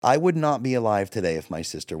I would not be alive today if my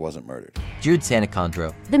sister wasn't murdered. Jude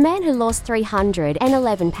Santacondro. The man who lost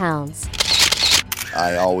 311 pounds.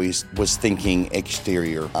 I always was thinking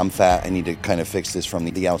exterior. I'm fat, I need to kind of fix this from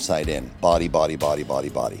the outside in. Body, body, body, body,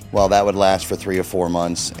 body. Well, that would last for 3 or 4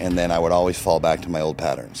 months, and then I would always fall back to my old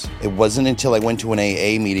patterns. It wasn't until I went to an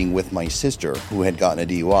AA meeting with my sister, who had gotten a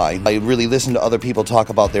DUI, I really listened to other people talk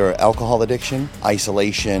about their alcohol addiction,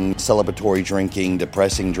 isolation, celebratory drinking,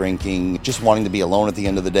 depressing drinking, just wanting to be alone at the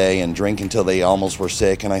end of the day and drink until they almost were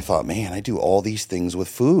sick. And I thought, man, I do all these things with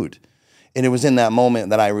food. And it was in that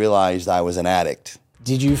moment that I realized I was an addict.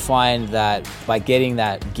 Did you find that by getting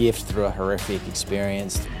that gift through a horrific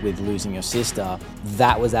experience with losing your sister,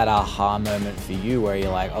 that was that aha moment for you where you're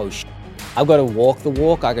like, oh, I've got to walk the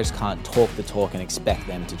walk, I just can't talk the talk and expect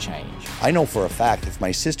them to change? I know for a fact if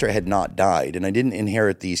my sister had not died and I didn't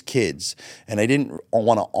inherit these kids and I didn't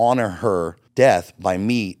want to honor her death by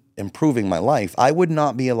me improving my life, I would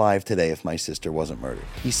not be alive today if my sister wasn't murdered.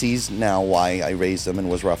 He sees now why I raised him and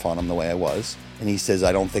was rough on him the way I was. And he says,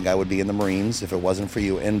 I don't think I would be in the Marines if it wasn't for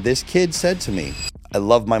you. And this kid said to me, I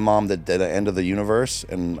love my mom to the end of the universe,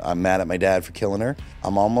 and I'm mad at my dad for killing her.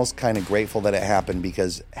 I'm almost kind of grateful that it happened,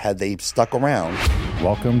 because had they stuck around.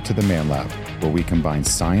 Welcome to the Man Lab, where we combine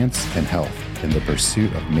science and health in the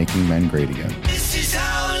pursuit of making men great again. This is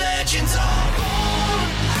how legends are born.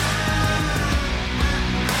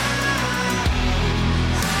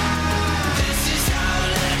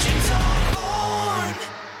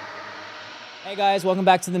 Hey guys, welcome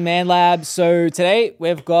back to the Man Lab. So today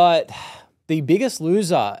we've got the biggest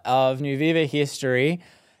loser of Nuviva history.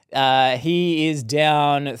 He is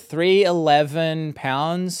down 311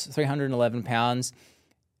 pounds.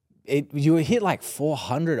 You hit like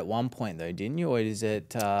 400 at one point though, didn't you? Or is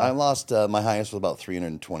it... I lost, my highest was about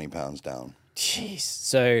 320 pounds down. Jeez.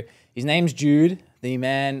 So his name's Jude. The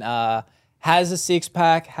man has a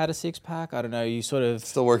six-pack, had a six-pack. I don't know, you sort of...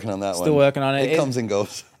 Still working on that one. Still working on it. It comes and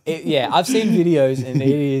goes. Yeah, I've seen videos and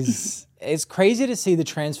it's crazy to see the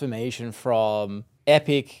transformation from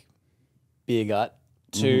epic beer gut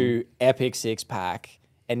to epic six pack.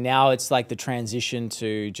 And now it's like the transition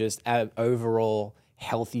to just overall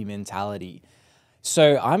healthy mentality.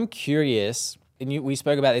 So I'm curious, and we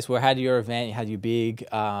spoke about this, we had your event, you had your big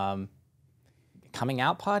coming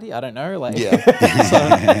out party? I don't know. Yeah.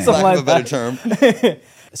 Something Lack like of a better term.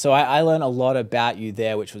 So I learned a lot about you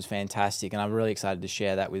there, which was fantastic, and I'm really excited to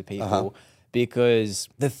share that with people because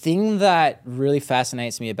the thing that really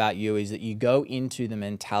fascinates me about you is that you go into the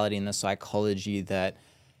mentality and the psychology that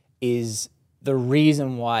is the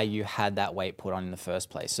reason why you had that weight put on in the first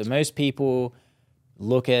place. So most people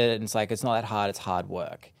look at it and it's like, it's not that hard, it's hard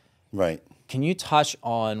work. Right. Can you touch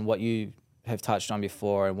on what you have touched on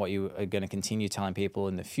before and what you are going to continue telling people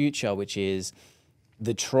in the future, which is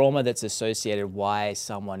the trauma that's associated why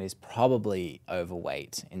someone is probably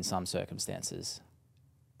overweight in some circumstances?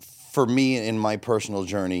 For me, in my personal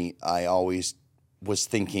journey, I always was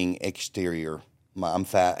thinking exterior. I'm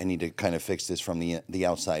fat, I need to kind of fix this from the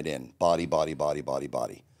outside in. Body, body, body, body,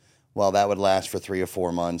 body. Well, that would last for 3 or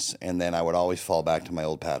 4 months, and then I would always fall back to my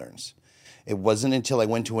old patterns. It wasn't until I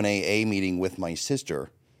went to an AA meeting with my sister,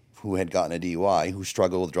 who had gotten a DUI, who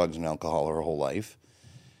struggled with drugs and alcohol her whole life,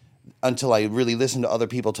 until I really listened to other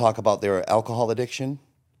people talk about their alcohol addiction,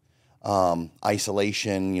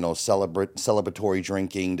 isolation, celebratory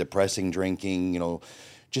drinking, depressing drinking,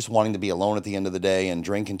 just wanting to be alone at the end of the day and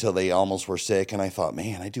drink until they almost were sick. And I thought,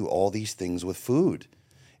 man, I do all these things with food.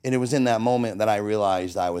 And it was in that moment that I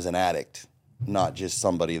realized I was an addict, not just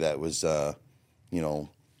somebody that was,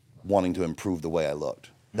 wanting to improve the way I looked.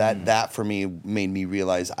 That for me made me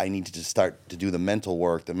realize I needed to start to do the mental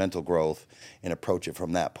work, the mental growth, and approach it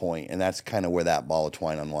from that point. And that's kind of where that ball of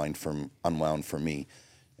twine unwound for me,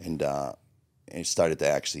 and it started to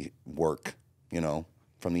actually work,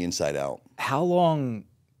 from the inside out. How long?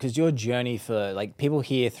 Because your journey for people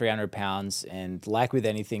hear 300 pounds, and like with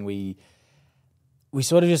anything, we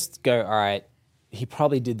sort of just go, all right, he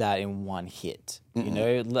probably did that in one hit.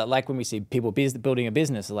 Like when we see people building a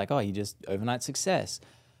business, they're like, oh, he just overnight success.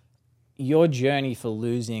 Your journey for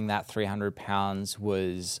losing that 300 pounds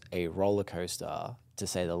was a roller coaster, to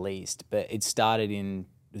say the least. But it started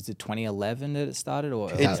was it 2011 that it started,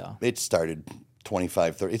 or earlier? It started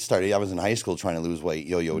 25, 30. It started, I was in high school trying to lose weight,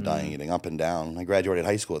 yo-yo dieting, up and down. I graduated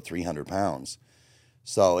high school at 300 pounds.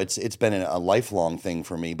 So it's been a lifelong thing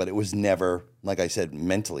for me, but it was never, like I said,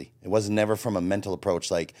 mentally. It was never from a mental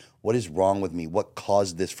approach, like, what is wrong with me? What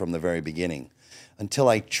caused this from the very beginning? Until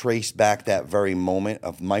I traced back that very moment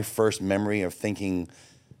of my first memory of thinking,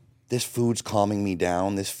 this food's calming me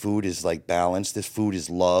down. This food is like balance. This food is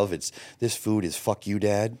love. This food is fuck you,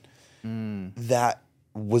 Dad. That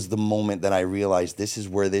was the moment that I realized this is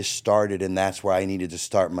where this started, and that's where I needed to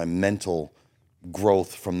start my mental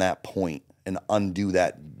growth from that point and undo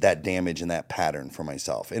that damage and that pattern for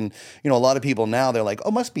myself. And, you know, a lot of people now, they're like, oh,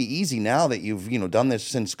 it must be easy now that you've, you know, done this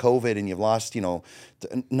since COVID and you've lost, you know.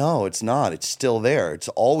 No, it's not. It's still there. It's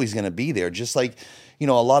always going to be there. Just like, you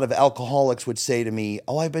know, a lot of alcoholics would say to me,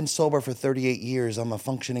 oh, I've been sober for 38 years. I'm a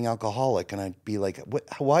functioning alcoholic. And I'd be like,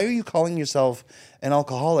 why are you calling yourself an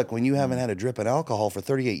alcoholic when you haven't had a drip of alcohol for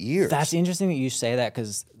 38 years? That's interesting that you say that,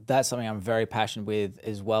 because that's something I'm very passionate with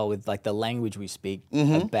as well, with like the language we speak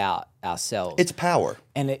about ourselves. It's power.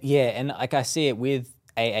 And and like I see it with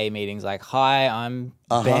AA meetings, like, hi, I'm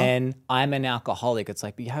Ben, I'm an alcoholic. It's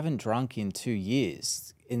like, but you haven't drunk in 2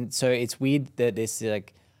 years. And so it's weird that it's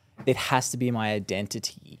like, it has to be my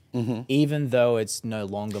identity, even though it's no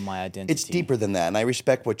longer my identity. It's deeper than that. And I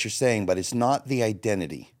respect what you're saying, but it's not the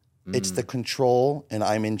identity. It's the control and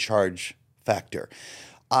I'm in charge factor.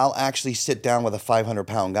 I'll actually sit down with a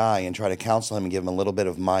 500-pound guy and try to counsel him and give him a little bit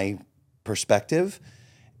of my perspective.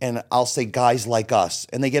 And I'll say, guys like us.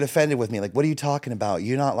 And they get offended with me. Like, what are you talking about?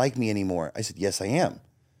 You're not like me anymore. I said, yes, I am.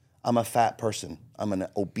 I'm a fat person. I'm an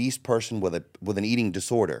obese person with an eating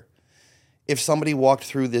disorder. If somebody walked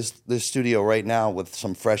through this studio right now with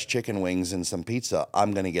some fresh chicken wings and some pizza,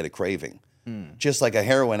 I'm going to get a craving. Just like a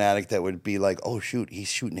heroin addict that would be like, oh, shoot, he's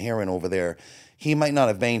shooting heroin over there. He might not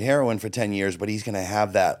have banged heroin for 10 years, but he's going to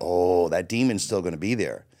have that demon's still going to be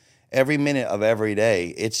there. Every minute of every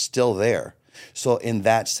day, it's still there. So in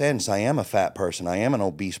that sense, I am a fat person. I am an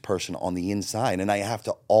obese person on the inside, and I have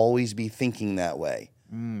to always be thinking that way,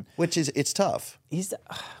 which is, it's tough.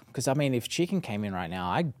 Because, I mean, if chicken came in right now,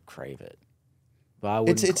 I'd crave it. But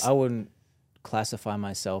I wouldn't classify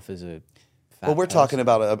myself as a fat Well, we're person. talking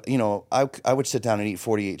about, I would sit down and eat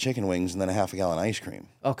 48 chicken wings and then a half a gallon ice cream.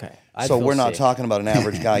 Okay. So we're not talking about an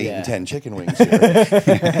average guy eating 10 chicken wings here.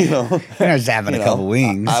 Just having a couple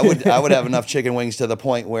wings. I would have enough chicken wings to the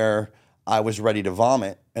point where I was ready to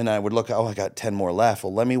vomit, and I would look, I got 10 more left.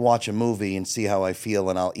 Well, let me watch a movie and see how I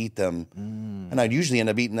feel, and I'll eat them. And I'd usually end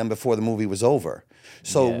up eating them before the movie was over.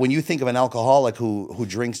 So when you think of an alcoholic who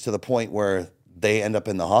drinks to the point where they end up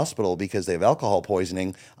in the hospital because they have alcohol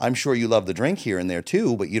poisoning, I'm sure you love the drink here and there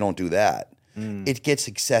too, but you don't do that. It gets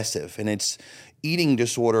excessive, and it's eating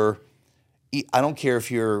disorder. I don't care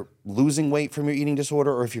if you're losing weight from your eating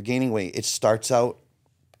disorder or if you're gaining weight. It starts out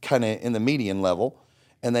kind of in the median level,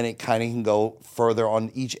 and then it kind of can go further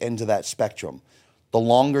on each end of that spectrum. The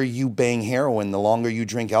longer you bang heroin, the longer you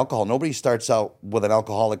drink alcohol. Nobody starts out with an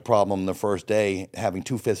alcoholic problem the first day having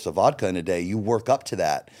 2/5 of vodka in a day. You work up to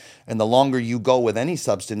that. And the longer you go with any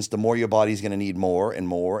substance, the more your body's going to need more and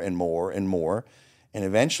more and more and more. And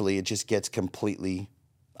eventually it just gets completely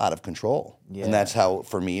out of control. And that's how,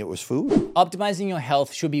 for me, it was food. Optimizing your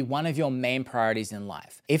health should be one of your main priorities in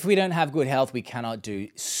life. If we don't have good health, we cannot do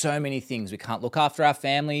so many things. We can't look after our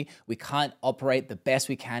family. We can't operate the best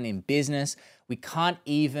we can in business. We can't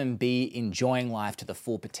even be enjoying life to the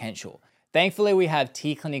full potential. Thankfully, we have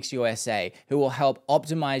T-Clinics USA, who will help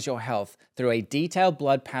optimize your health through a detailed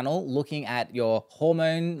blood panel looking at your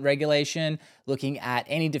hormone regulation, looking at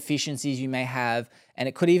any deficiencies you may have, and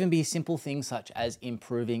it could even be simple things such as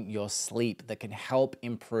improving your sleep that can help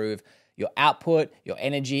improve your output, your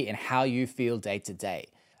energy, and how you feel day to day.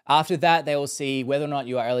 After that, they will see whether or not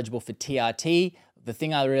you are eligible for TRT. The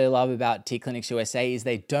thing I really love about T-Clinics USA is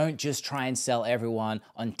they don't just try and sell everyone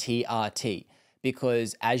on TRT.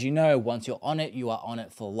 Because as you know, once you're on it, you are on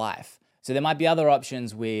it for life. So there might be other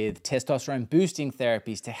options with testosterone boosting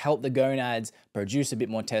therapies to help the gonads produce a bit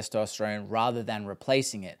more testosterone rather than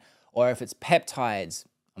replacing it. Or if it's peptides,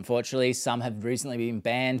 unfortunately, some have recently been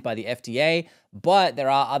banned by the FDA, but there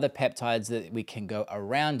are other peptides that we can go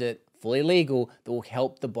around it, fully legal, that will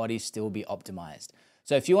help the body still be optimized.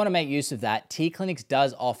 So if you want to make use of that, T-Clinics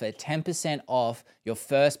does offer 10% off your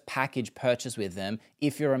first package purchase with them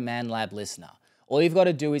if you're a ManLab listener. All you've got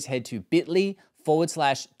to do is head to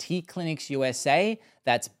bit.ly/T-Clinics-USA.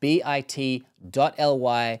 That's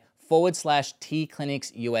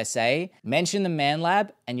bit.ly/T-Clinics-USA. Mention the ManLab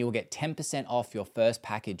and you will get 10% off your first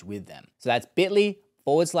package with them. So that's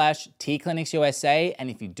bit.ly/T-Clinics-USA. And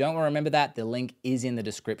if you don't want to remember that, the link is in the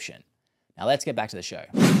description. Now let's get back to the show.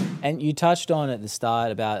 And you touched on at the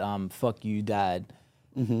start about fuck you, dad.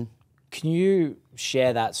 Can you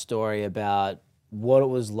share that story about what it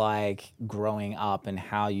was like growing up and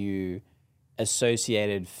how you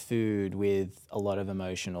associated food with a lot of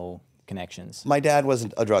emotional connections? My dad was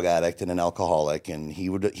a drug addict and an alcoholic, and he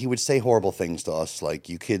would say horrible things to us, like,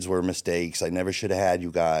 you kids were mistakes, I never should have had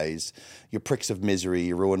you guys, you're pricks of misery,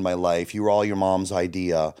 you ruined my life, you were all your mom's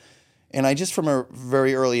idea. And I just from a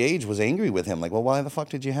very early age was angry with him. Like, well, why the fuck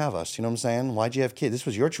did you have us? You know what I'm saying? Why'd you have kids? This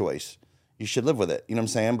was your choice. You should live with it. You know what I'm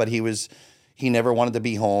saying? But he never wanted to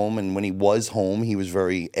be home. And when he was home, he was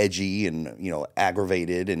very edgy and,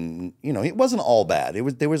 aggravated. And, it wasn't all bad.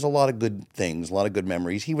 There was a lot of good things, a lot of good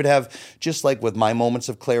memories. He would have, just like with my moments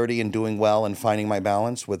of clarity and doing well and finding my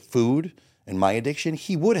balance with food and my addiction,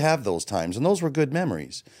 he would have those times. And those were good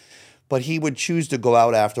memories. But he would choose to go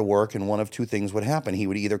out after work, and one of two things would happen. He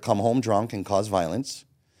would either come home drunk and cause violence,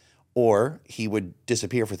 or he would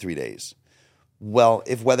disappear for 3 days. Well,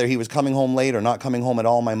 whether he was coming home late or not coming home at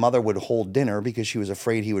all, my mother would hold dinner because she was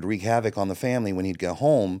afraid he would wreak havoc on the family when he'd get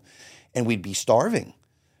home, and we'd be starving.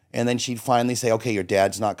 And then she'd finally say, okay, your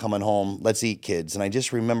dad's not coming home. Let's eat, kids. And I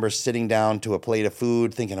just remember sitting down to a plate of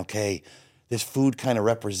food thinking, okay, this food kind of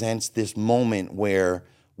represents this moment where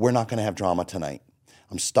we're not going to have drama tonight.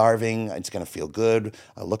 I'm starving. It's going to feel good.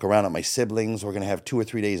 I look around at my siblings. We're going to have 2 or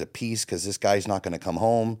 3 days of peace because this guy's not going to come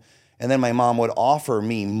home. And then my mom would offer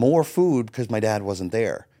me more food because my dad wasn't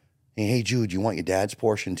there. And, hey, Jude, you want your dad's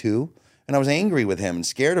portion too? And I was angry with him and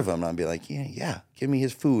scared of him. And I'd be like, yeah, give me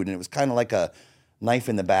his food. And it was kind of like a knife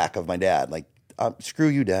in the back of my dad. Like, screw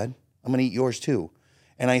you, Dad. I'm going to eat yours too.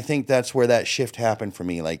 And I think that's where that shift happened for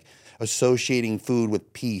me. Like, associating food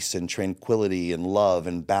with peace and tranquility and love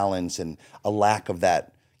and balance and a lack of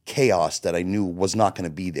that chaos that I knew was not going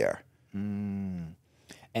to be there. And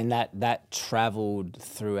that traveled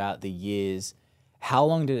throughout the years. How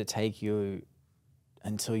long did it take you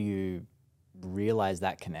until you realized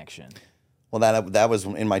that connection? Well, that was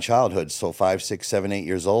in my childhood. So 5, 6, 7, 8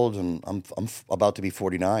 years old, and I'm about to be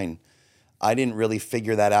 49. I didn't really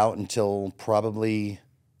figure that out until probably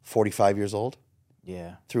 45 years old.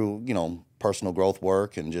 Yeah. Through, personal growth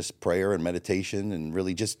work and just prayer and meditation and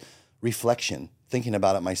really just reflection, thinking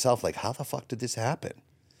about it myself, like, how the fuck did this happen?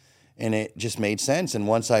 And it just made sense. And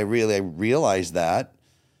once I realized that,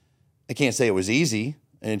 I can't say it was easy.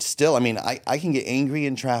 And it's still, I can get angry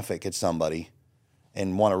in traffic at somebody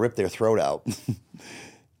and want to rip their throat out.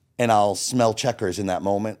 And I'll smell Checkers in that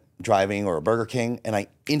moment, driving, or a Burger King, and I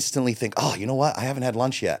instantly think, oh, you know what? I haven't had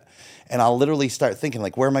lunch yet. And I'll literally start thinking,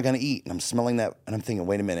 like, where am I going to eat? And I'm smelling that, and I'm thinking,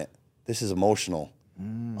 wait a minute, this is emotional.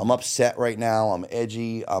 I'm upset right now. I'm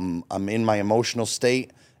edgy. I'm in my emotional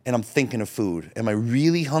state, and I'm thinking of food. Am I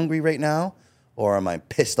really hungry right now, or am I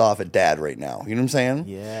pissed off at Dad right now? You know what I'm saying?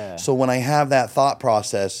 Yeah. So when I have that thought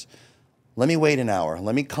process, let me wait an hour.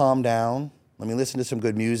 Let me calm down. Let me listen to some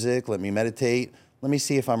good music. Let me meditate. Let me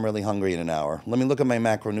see if I'm really hungry in an hour. Let me look at my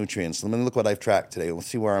macronutrients. Let me look what I've tracked today. Let's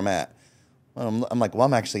see where I'm at. I'm like, well,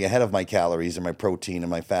 I'm actually ahead of my calories and my protein and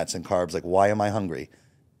my fats and carbs. Like, why am I hungry?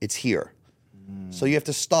 It's here. So you have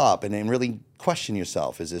to stop and then really question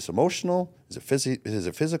yourself. Is this emotional? Is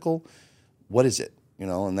it physical? What is it?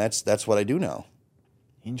 And that's what I do now.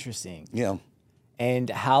 Interesting. Yeah. And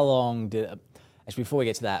how long did, actually, before we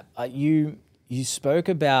get to that, you spoke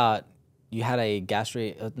about you had a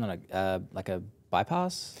like a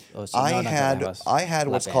bypass? Or I had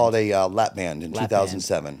what's called a lap band in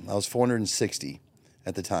 2007. I was 460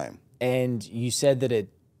 at the time. And you said that it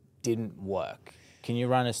didn't work. Can you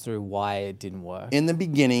run us through why it didn't work? In the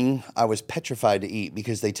beginning, I was petrified to eat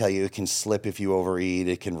because they tell you it can slip if you overeat,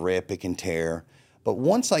 it can rip, it can tear. But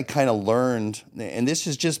once I kind of learned, and this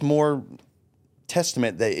is just more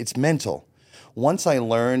testament that it's mental. Once I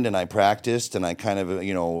learned and I practiced and I kind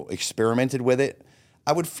of, experimented with it,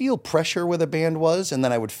 I would feel pressure where the band was, and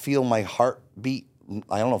then I would feel my heart beat.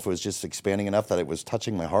 I don't know if it was just expanding enough that it was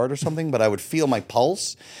touching my heart or something, but I would feel my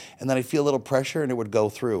pulse, and then I'd feel a little pressure, and it would go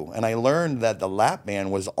through. And I learned that the lap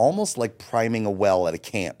band was almost like priming a well at a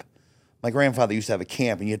camp. My grandfather used to have a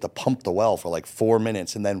camp, and you had to pump the well for like 4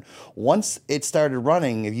 minutes. And then once it started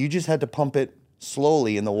running, you just had to pump it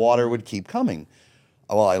slowly, and the water would keep coming.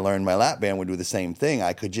 Well, I learned my lap band would do the same thing.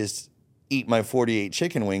 I could just eat my 48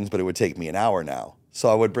 chicken wings, but it would take me an hour now. So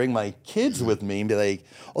I would bring my kids with me and be like,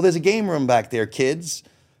 oh, there's a game room back there, kids.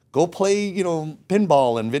 Go play,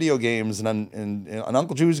 pinball and video games, and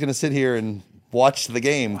Uncle Drew's going to sit here and watch the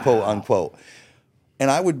game, quote unquote. And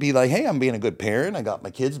I would be like, hey, I'm being a good parent. I got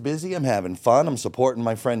my kids busy. I'm having fun. I'm supporting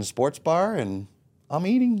my friend's sports bar, and I'm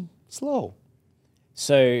eating slow.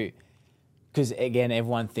 So, because again,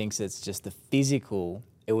 everyone thinks it's just the physical.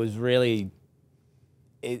 It was really...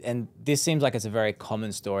 and this seems like it's a very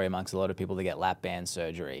common story amongst a lot of people that get lap band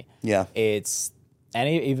surgery. Yeah. And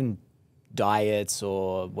even diets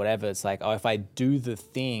or whatever, it's like, oh, if I do the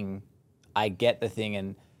thing, I get the thing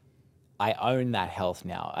and I own that health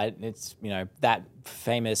now. It's, that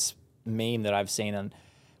famous meme that I've seen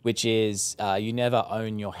which is you never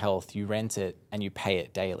own your health, you rent it and you pay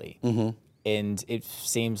it daily. Mm-hmm. And it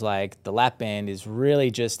seems like the lap band is really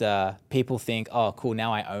just people think, oh, cool,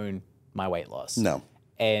 now I own my weight loss. No.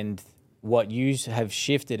 And what you have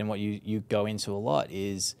shifted and what you go into a lot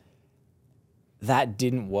is that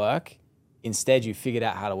didn't work. Instead, you figured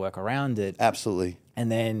out how to work around it. Absolutely.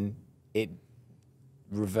 And then it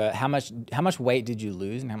revert. How much weight did you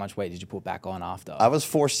lose and how much weight did you put back on after? I was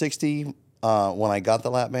 460 when I got the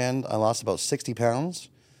lap band. I lost about 60 pounds.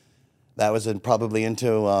 That was probably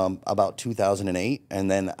into about 2008,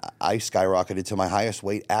 and then I skyrocketed to my highest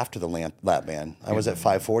weight after the lap band. I was at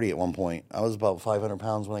 540 at one point. I was about 500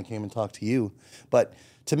 pounds when I came and talked to you. But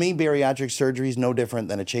to me, bariatric surgery is no different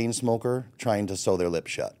than a chain smoker trying to sew their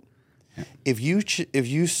lips shut. Yeah. If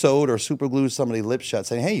you sewed or superglued somebody's lips shut,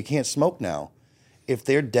 saying, "Hey, you can't smoke now," if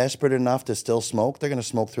they're desperate enough to still smoke, they're going to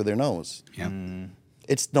smoke through their nose. Yeah.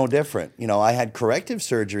 It's no different. You know, I had corrective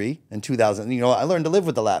surgery in 2000. You know, I learned to live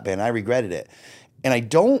with the lap band. I regretted it. And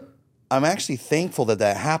I'm actually thankful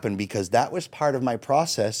that happened because that was part of my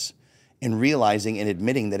process in realizing and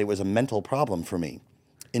admitting that it was a mental problem for me.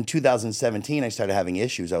 In 2017, I started having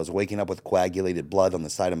issues. I was waking up with coagulated blood on the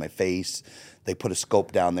side of my face. They put a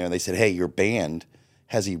scope down there and they said, "Hey, your band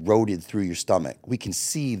has eroded through your stomach. We can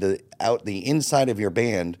see the inside of your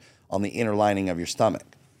band on the inner lining of your stomach."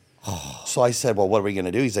 So I said, "Well, what are we going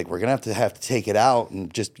to do?" He's like, "We're going to have to take it out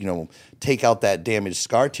and just, take out that damaged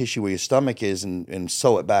scar tissue where your stomach is and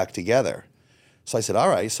sew it back together." So I said, "All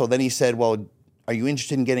right." So then he said, "Well, are you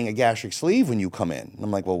interested in getting a gastric sleeve when you come in?" And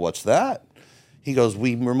I'm like, "Well, what's that?" He goes,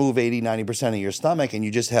 "We remove 80-90% of your stomach and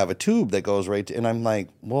you just have a tube that goes right to," and I'm like,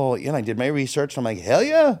 "Well," and I did my research. And I'm like, "Hell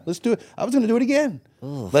yeah, let's do it." I was going to do it again.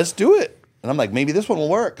 Let's do it. And I'm like, maybe this one will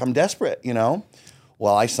work. I'm desperate,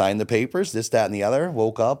 Well, I signed the papers, this, that, and the other,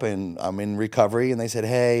 woke up, and I'm in recovery, and they said,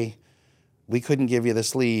 "Hey, we couldn't give you the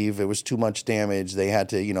sleeve. It was too much damage. They had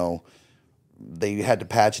to, they had to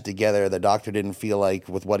patch it together. The doctor didn't feel like,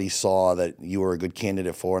 with what he saw, that you were a good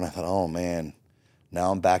candidate for." And I thought, oh, man, now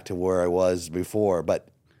I'm back to where I was before. But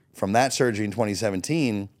from that surgery in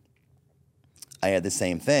 2017, I had the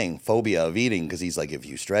same thing, phobia of eating, because he's like, if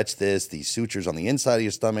you stretch this, these sutures on the inside of your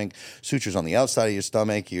stomach, sutures on the outside of your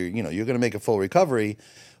stomach, you're going to make a full recovery.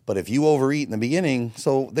 But if you overeat in the beginning,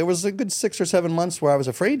 so there was a good 6 or 7 months where I was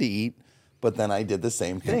afraid to eat, but then I did the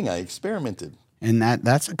same thing. I experimented. And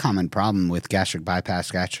that's a common problem with gastric bypass,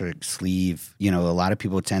 gastric sleeve. A lot of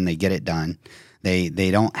people they get it done. They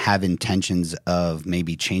don't have intentions of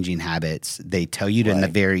maybe changing habits. They tell you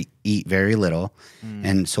to eat very little.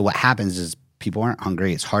 And so what happens is people aren't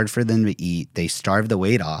hungry. It's hard for them to eat. They starve the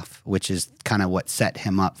weight off, which is kind of what set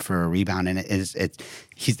him up for a rebound. And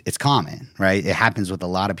it's common, right? It happens with a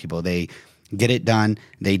lot of people. They get it done.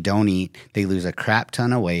 They don't eat. They lose a crap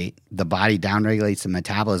ton of weight. The body downregulates the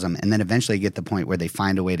metabolism, and then eventually get the point where they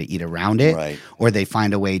find a way to eat around it, or they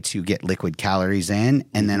find a way to get liquid calories in,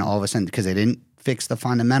 and then all of a sudden, because they didn't fix the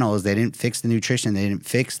fundamentals, they didn't fix the nutrition, they didn't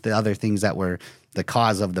fix the other things that were the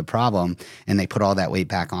cause of the problem, and they put all that weight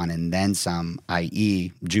back on and then some,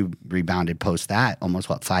 i.e. you rebounded post that. Almost,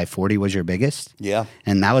 540 was your biggest? Yeah.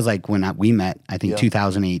 And that was like when we met, I think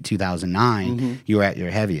 2008, 2009, you were at your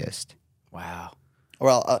heaviest. Wow.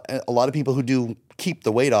 Well, a lot of people who do keep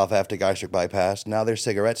the weight off after gastric bypass, now they're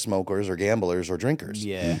cigarette smokers or gamblers or drinkers.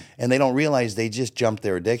 Yeah. And they don't realize they just jumped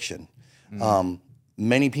their addiction.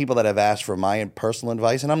 Many people that have asked for my personal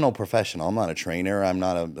advice, and I'm no professional, I'm not a trainer, I'm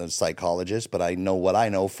not a psychologist, but I know what I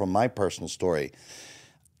know from my personal story.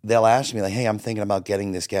 They'll ask me, like, "Hey, I'm thinking about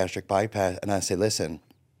getting this gastric bypass." And I say, "Listen,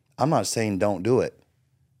 I'm not saying don't do it.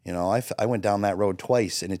 I went down that road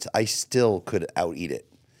twice, and I still could out-eat it.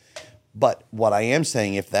 But what I am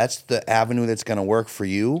saying, if that's the avenue that's going to work for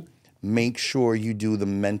you, make sure you do the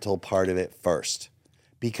mental part of it first.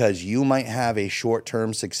 Because you might have a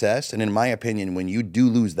short-term success. And in my opinion, when you do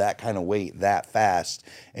lose that kind of weight that fast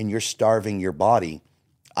and you're starving your body,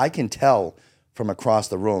 I can tell from across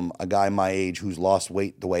the room a guy my age who's lost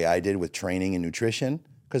weight the way I did with training and nutrition,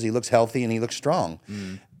 because he looks healthy and he looks strong,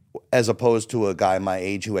 as opposed to a guy my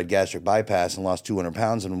age who had gastric bypass and lost 200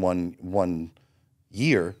 pounds in one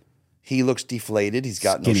year. He looks deflated. He's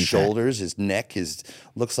got no shoulders. His neck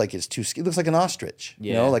looks like it's too skinny. Looks like an ostrich.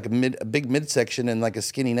 Yeah. Like a big midsection and like a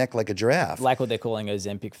skinny neck like a giraffe. Like what they're calling a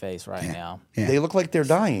Ozempic face right now. Yeah. They look like they're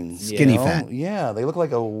dying. Skinny fat. Yeah, they look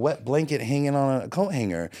like a wet blanket hanging on a coat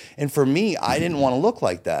hanger. And for me, I didn't want to look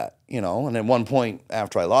like that, And at one point,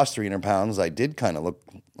 after I lost 300 pounds, I did kind of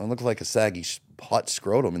look like a saggy hot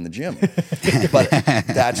scrotum in the gym. But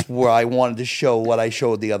that's where I wanted to show what I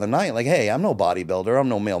showed the other night. Like, hey, I'm no bodybuilder. I'm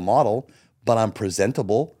no male model, but I'm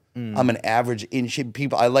presentable. I'm an average in shape.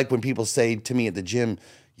 People, I like when people say to me at the gym,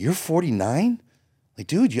 "You're 49?" Like,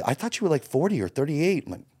 dude, I thought you were like 40 or 38.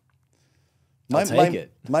 I'm like, I'll take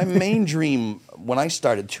it. My main dream when I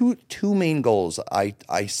started, two main goals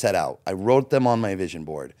I set out. I wrote them on my vision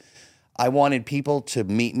board. I wanted people to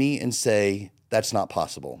meet me and say, that's not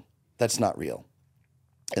possible. That's not real.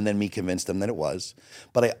 And then me convince them that it was.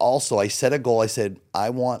 But I set a goal. I said, I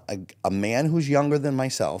want a man who's younger than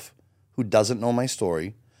myself, who doesn't know my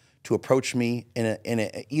story, to approach me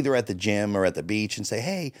either at the gym or at the beach and say,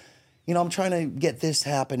 hey, I'm trying to get this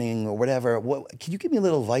happening or whatever. Can you give me a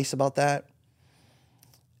little advice about that?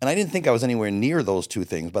 And I didn't think I was anywhere near those two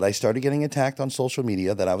things, but I started getting attacked on social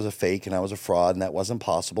media that I was a fake and I was a fraud and that wasn't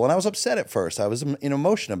possible. And I was upset at first. I was in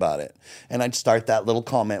emotion about it. And I'd start that little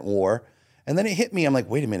comment war. And then it hit me. I'm like,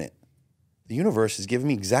 wait a minute. The universe is giving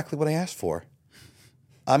me exactly what I asked for.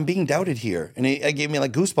 I'm being doubted here. And it gave me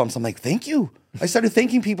like goosebumps. I'm like, thank you. I started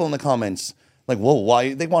thanking people in the comments. Like, whoa,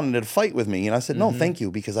 why? They wanted to fight with me. And I said, no, thank you,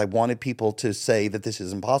 because I wanted people to say that this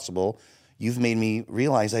is impossible. You've made me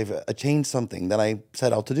realize I've attained something that I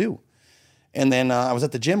set out to do. And then I was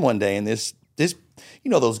at the gym one day, and this,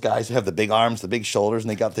 those guys who have the big arms, the big shoulders, and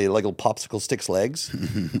they got the little popsicle sticks legs.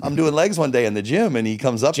 I'm doing legs one day in the gym, and he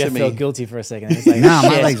comes up Jeff to me. felt guilty for a second. He's like, No, my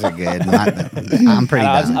 "Shit." legs are good. I'm pretty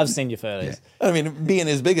done. I've seen your photos. I mean, being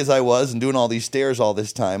as big as I was and doing all these stairs all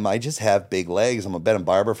this time, I just have big legs. I'm a bed and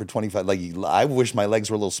barber for 25. Like, I wish my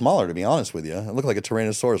legs were a little smaller, to be honest with you. I look like a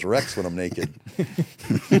Tyrannosaurus Rex when I'm naked.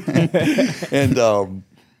 And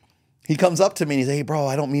he comes up to me and he's like, hey, bro,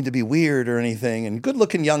 I don't mean to be weird or anything. And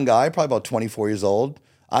good-looking young guy, probably about 24 years old.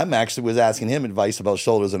 I'm actually was asking him advice about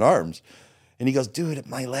shoulders and arms. And he goes, dude,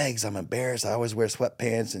 my legs, I'm embarrassed. I always wear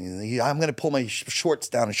sweatpants. And I'm going to pull my shorts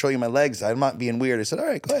down and show you my legs. I'm not being weird. I said, all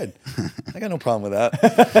right, go ahead. I got no problem with that.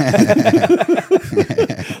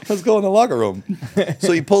 Let's go in the locker room.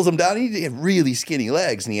 So he pulls them down. He had really skinny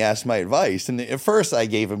legs. And he asked my advice. And at first I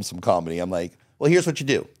gave him some comedy. I'm like, well, here's what you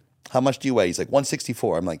do. How much do you weigh? He's like,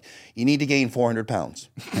 164. I'm like, you need to gain 400 pounds.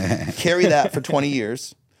 Carry that for 20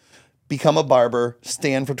 years. Become a barber,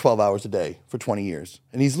 stand for 12 hours a day for 20 years.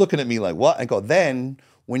 And he's looking at me like, what? I go, then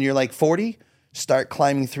when you're like 40, start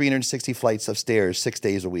climbing 360 flights of stairs 6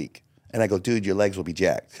 days a week. And I go, dude, your legs will be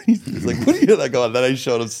jacked. He's like, what are you doing? I go, and then I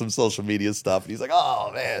showed him some social media stuff. And he's like,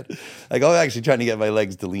 oh, man. I go, I'm actually trying to get my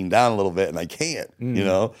legs to lean down a little bit, and I can't,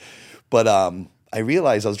 But I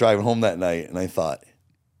realized I was driving home that night, and I thought,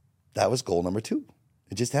 that was goal number 2.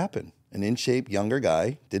 It just happened. An in-shape, younger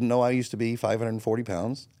guy, didn't know I used to be 540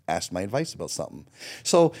 pounds, asked my advice about something.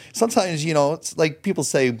 So sometimes, it's like people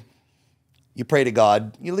say, you pray to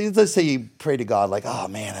God. Let's say you pray to God like, oh,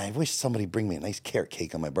 man, I wish somebody bring me a nice carrot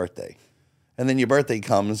cake on my birthday. And then your birthday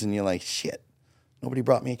comes and you're like, shit, nobody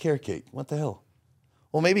brought me a carrot cake. What the hell?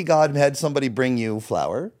 Well, maybe God had somebody bring you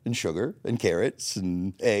flour and sugar and carrots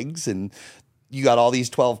and eggs, and you got all these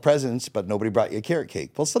 12 presents, but nobody brought you a carrot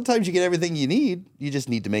cake. Well, sometimes you get everything you need. You just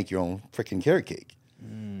need to make your own freaking carrot cake.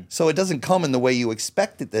 So it doesn't come in the way you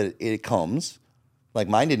expect it that it comes. Like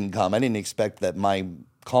mine didn't come. I didn't expect that my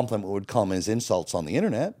compliment would come as insults on the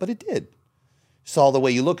internet, but it did. It's all the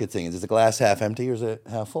way you look at things. Is the glass half empty or is it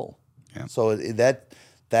half full? Yeah. So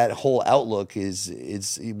that whole outlook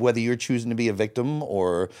is whether you're choosing to be a victim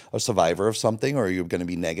or a survivor of something, or you're going to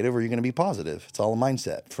be negative or you're going to be positive. It's all a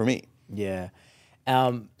mindset for me. Yeah.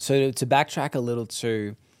 So to backtrack a little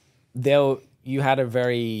too, you had a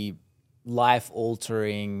very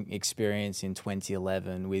life-altering experience in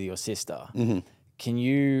 2011 with your sister. Mm-hmm. Can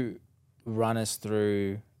you run us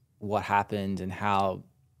through what happened and how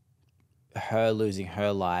her losing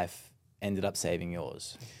her life ended up saving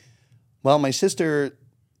yours? Well, my sister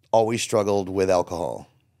always struggled with alcohol.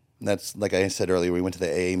 That's, like I said earlier, we went to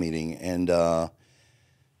the AA meeting, and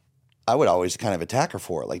I would always kind of attack her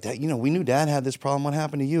for it. Like, that, we knew Dad had this problem. What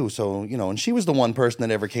happened to you? So, and she was the one person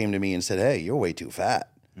that ever came to me and said, hey, you're way too fat.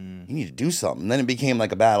 You need to do something. And then it became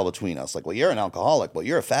like a battle between us. Like, well, you're an alcoholic. Well,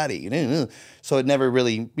 you're a fatty. So it never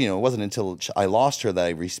really, it wasn't until I lost her that I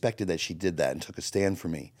respected that she did that and took a stand for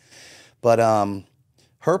me. But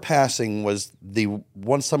her passing was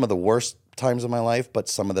some of the worst times of my life, but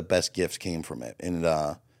some of the best gifts came from it. And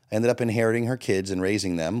I ended up inheriting her kids and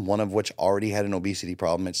raising them, one of which already had an obesity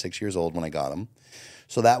problem at 6 years old when I got them.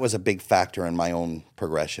 So that was a big factor in my own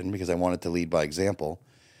progression because I wanted to lead by example.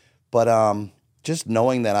 But just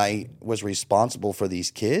knowing that I was responsible for these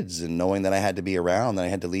kids and knowing that I had to be around, that I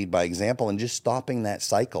had to lead by example, and just stopping that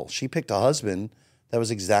cycle. She picked a husband that was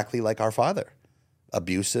exactly like our father,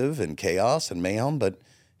 abusive and chaos and mayhem, but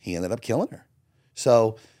he ended up killing her.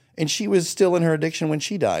 So, and she was still in her addiction when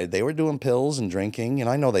she died. They were doing pills and drinking, and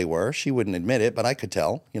I know they were. She wouldn't admit it, but I could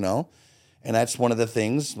tell, And that's one of the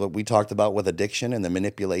things that we talked about with addiction and the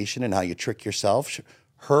manipulation and how you trick yourself.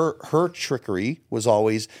 Her trickery was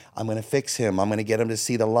always, I'm going to fix him. I'm going to get him to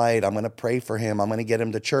see the light. I'm going to pray for him. I'm going to get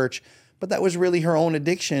him to church. But that was really her own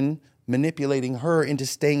addiction manipulating her into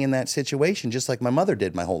staying in that situation, just like my mother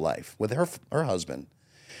did my whole life with her husband.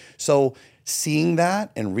 So seeing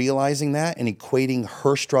that and realizing that and equating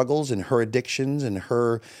her struggles and her addictions and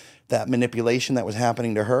that manipulation that was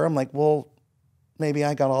happening to her, I'm like, well, maybe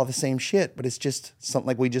I got all the same shit, but it's just something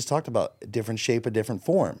like we just talked about, a different shape, a different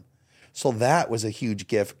form. So that was a huge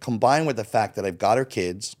gift, combined with the fact that I've got her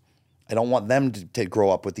kids. I don't want them to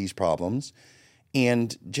grow up with these problems.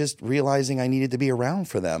 And just realizing I needed to be around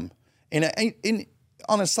for them. And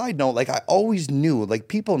on a side note, like I always knew, like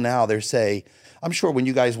people now, they say, I'm sure when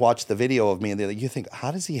you guys watch the video of me, and you think,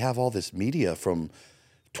 how does he have all this media from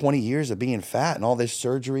 20 years of being fat and all this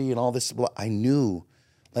surgery and all this? I knew,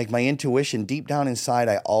 like my intuition deep down inside,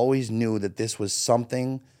 I always knew that this was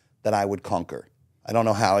something that I would conquer. I don't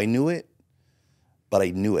know how I knew it, but I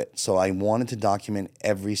knew it. So I wanted to document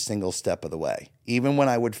every single step of the way. Even when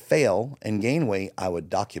I would fail and gain weight, I would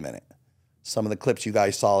document it. Some of the clips you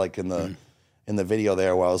guys saw, like in the video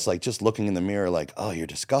there, where I was like just looking in the mirror, like, "Oh, you're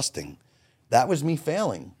disgusting." That was me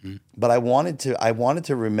failing. But I wanted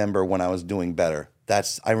to remember when I was doing better.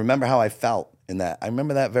 I remember how I felt in that. I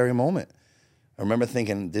remember that very moment. I remember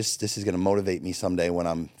thinking, this is going to motivate me someday when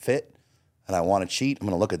I'm fit and I want to cheat. I'm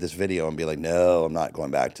going to look at this video and be like, no, I'm not going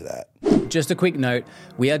back to that. Just a quick note,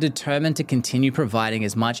 we are determined to continue providing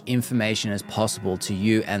as much information as possible to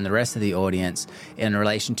you and the rest of the audience in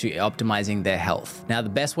relation to optimizing their health. Now, the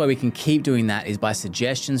best way we can keep doing that is by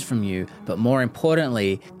suggestions from you, but more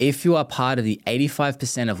importantly, if you are part of the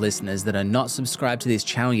 85% of listeners that are not subscribed to this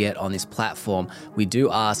channel yet on this platform, we do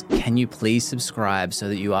ask, can you please subscribe so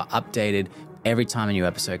that you are updated every time a new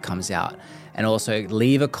episode comes out? And also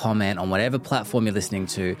leave a comment on whatever platform you're listening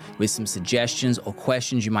to with some suggestions or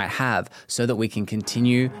questions you might have so that we can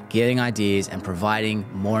continue getting ideas and providing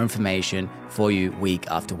more information for you week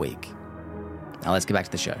after week. Now let's get back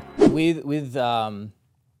to the show. With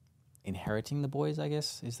inheriting the boys, I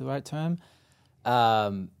guess is the right term.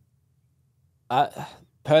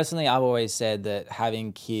 Personally, I've always said that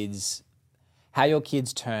having kids, how your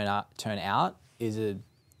kids turn out is a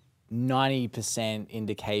 90%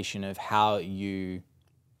 indication of how you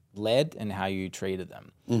led and how you treated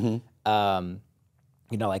them. Mm-hmm.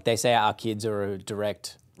 Like they say our kids are a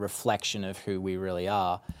direct reflection of who we really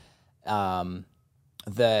are.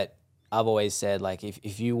 That I've always said, like,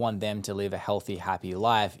 if you want them to live a healthy, happy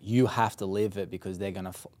life, you have to live it because they're going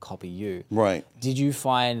to copy you. Right. Did you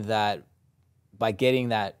find that by getting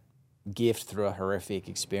that gift through a horrific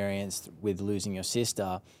experience with losing your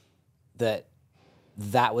sister,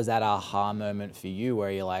 that was that aha moment for you where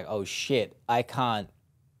you're like, oh shit, I've got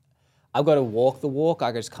to walk the walk.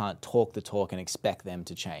 I just can't talk the talk and expect them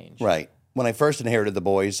to change. Right. When I first inherited the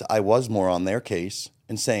boys, I was more on their case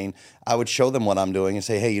and saying, I would show them what I'm doing and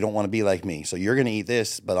say, hey, you don't want to be like me. So you're going to eat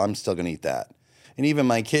this, but I'm still going to eat that. And even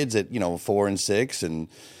my kids at, 4 and 6 and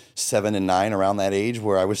 7 and 9 around that age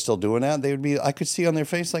where I was still doing that, I could see on their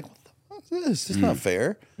face like, this is not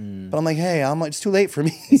fair. But I'm like, hey, it's too late for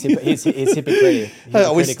me. It's hypocritical. I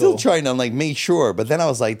was still trying to make sure, but then I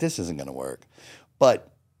was like, this isn't going to work. But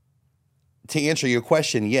to answer your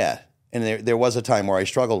question, yeah. And there was a time where I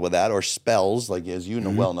struggled with that, or spells, like as you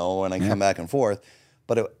well know, and I come back and forth.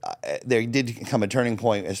 But there did come a turning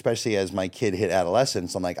point, especially as my kid hit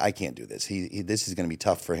adolescence. I'm like, I can't do this. This is going to be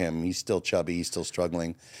tough for him. He's still chubby. He's still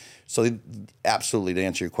struggling. So absolutely, to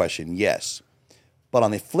answer your question, yes. But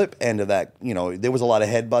on the flip end of that, there was a lot of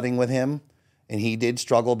headbutting with him, and he did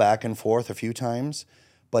struggle back and forth a few times.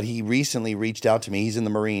 But he recently reached out to me. He's in the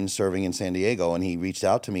Marines serving in San Diego, and he reached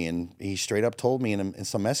out to me, and he straight up told me in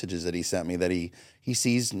some messages that he sent me that he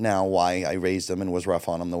sees now why I raised him and was rough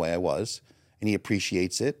on him the way I was, and he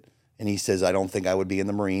appreciates it. And he says, I don't think I would be in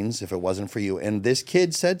the Marines if it wasn't for you. And this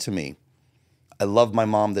kid said to me, I love my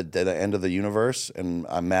mom to the end of the universe, and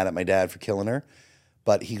I'm mad at my dad for killing her.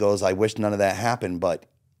 But he goes, I wish none of that happened. But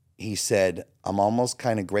he said, I'm almost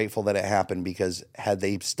kind of grateful that it happened because had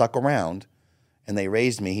they stuck around and they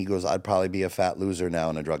raised me, he goes, I'd probably be a fat loser now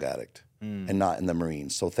and a drug addict and not in the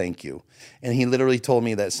Marines. So thank you. And he literally told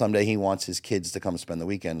me that someday he wants his kids to come spend the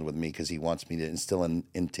weekend with me because he wants me to instill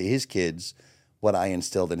into his kids what I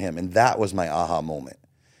instilled in him. And that was my aha moment.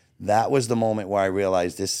 That was the moment where I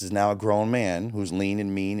realized this is now a grown man who's lean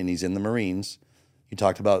and mean and he's in the Marines. You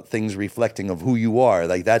talked about things reflecting of who you are.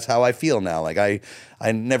 Like, that's how I feel now. Like,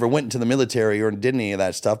 I never went into the military or did any of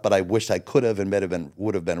that stuff, but I wished I could have and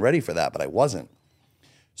would have been ready for that, but I wasn't.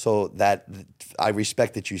 So that I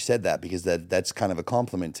respect that you said that because that's kind of a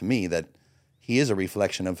compliment to me that he is a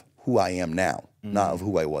reflection of who I am now, not of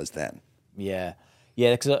who I was then. Yeah.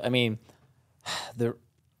 Yeah, because I mean,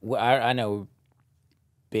 I know,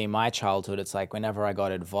 being my childhood, it's like whenever I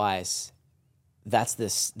got advice, that's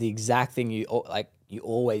the exact thing you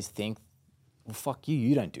always think, well, fuck you,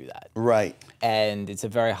 you don't do that. Right. And it's a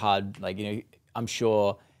very hard, like, I'm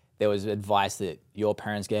sure there was advice that your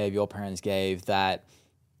parents gave that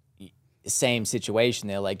same situation.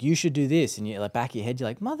 They're like, you should do this. And you're like, back of your head, you're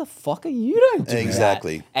like, motherfucker, you don't do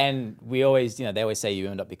Exactly. that. And we always, they always say you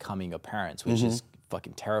end up becoming your parents, which is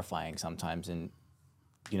fucking terrifying sometimes. And,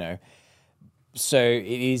 so it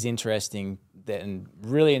is interesting that, and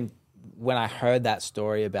really, when I heard that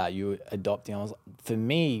story about you adopting, for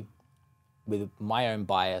me, with my own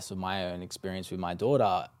bias or my own experience with my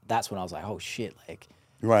daughter, that's when I was like, oh shit, like,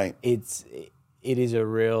 Right. it is a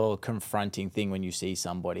real confronting thing when you see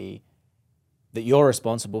somebody that you're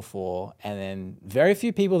responsible for, and then very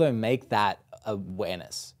few people don't make that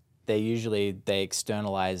awareness. They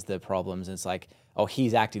externalize the problems, and it's like, oh,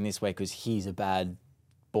 he's acting this way because he's a bad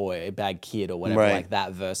boy, a bad kid, or whatever, Right. like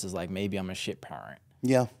that, versus like, maybe I'm a shit parent.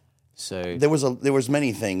 Yeah. So There was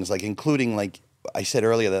many things, like including, like I said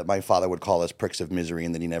earlier, that my father would call us pricks of misery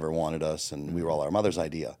and that he never wanted us and we were all our mother's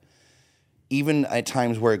idea. Even at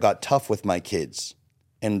times where it got tough with my kids,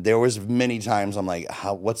 and there was many times I'm like,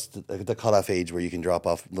 what's the cutoff age where you can drop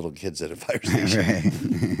off little kids at a fire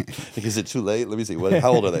station? Like, is it too late? Let me see.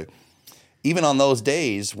 How old are they? Even on those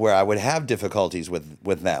days where I would have difficulties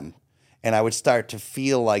with them, and I would start to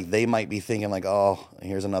feel like they might be thinking like, oh,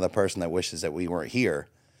 here's another person that wishes that we weren't here.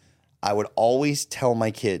 I would always tell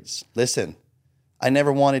my kids, listen, I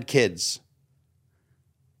never wanted kids,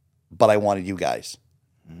 but I wanted you guys.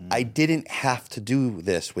 I didn't have to do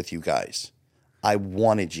this with you guys. I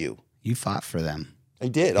wanted you. You fought for them. I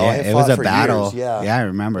did. Yeah, I have it was fought a for battle. years. Yeah. Yeah, I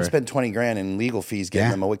remember. I spent $20,000 in legal fees getting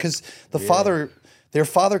Yeah. them away because their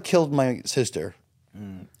father killed my sister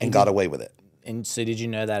and got away with it. And so did you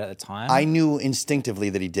know that at the time? I knew instinctively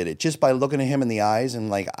that he did it just by looking at him in the eyes and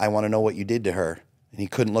like, I want to know what you did to her. And he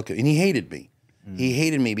couldn't look at, and he hated me. He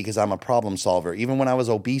hated me because I'm a problem solver. Even when I was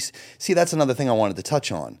obese. See, that's another thing I wanted to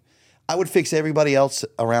touch on. I would fix everybody else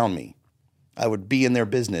around me. I would be in their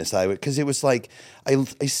business. Because it was like, I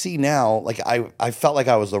see now, like I felt like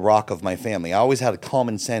I was the rock of my family. I always had a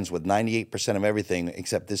common sense with 98% of everything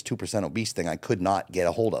except this 2% obese thing I could not get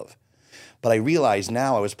a hold of. But I realized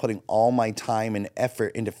now I was putting all my time and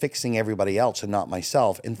effort into fixing everybody else and not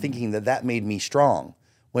myself, and thinking that made me strong.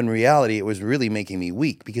 When in reality, it was really making me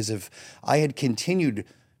weak, because if I had continued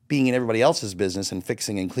being in everybody else's business and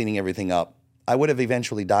fixing and cleaning everything up, I would have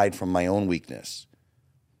eventually died from my own weakness.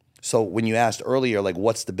 So when you asked earlier, like,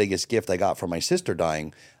 what's the biggest gift I got from my sister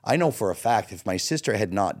dying, I know for a fact if my sister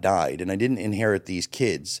had not died and I didn't inherit these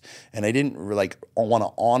kids and I didn't like want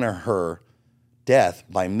to honor her death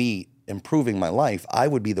by me improving my life, I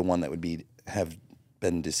would be the one that would have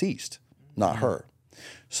been deceased, not her.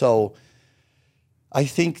 So I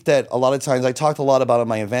think that a lot of times, I talked a lot about at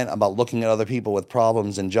my event about looking at other people with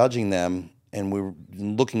problems and judging them, and we were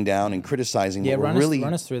looking down and criticizing. Yeah, but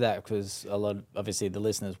run us through that, because obviously the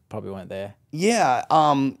listeners probably weren't there. Yeah,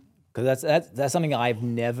 Because that's something I've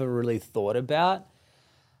never really thought about.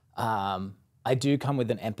 I do come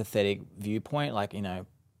with an empathetic viewpoint, like,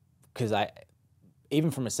 because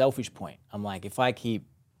even from a selfish point, I'm like, if I keep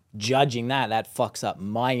judging that fucks up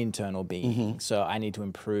my internal being. So I need to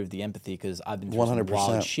improve the empathy, because I've been through some 100%.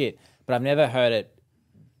 wild shit. But I've never heard it.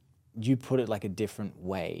 You put it like a different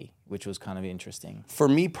way, which was kind of interesting. For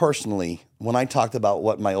me personally, when I talked about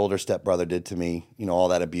what my older stepbrother did to me, all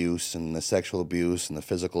that abuse and the sexual abuse and the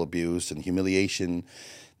physical abuse and humiliation,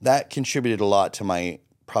 that contributed a lot to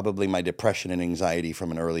probably my depression and anxiety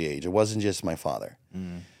from an early age. It wasn't just my father.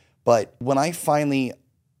 But when I finally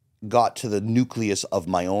got to the nucleus of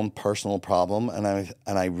my own personal problem, and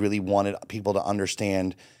I really wanted people to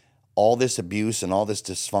understand all this abuse and all this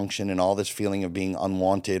dysfunction and all this feeling of being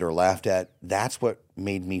unwanted or laughed at, that's what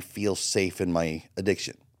made me feel safe in my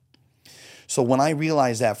addiction. So when I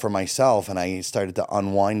realized that for myself and I started to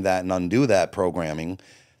unwind that and undo that programming,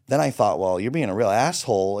 then I thought, well, you're being a real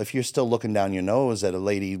asshole if you're still looking down your nose at a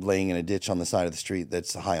lady laying in a ditch on the side of the street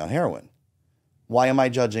that's high on heroin. Why am I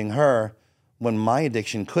judging her when my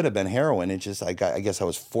addiction could have been heroin? It just, I guess I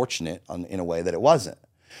was fortunate in a way that it wasn't.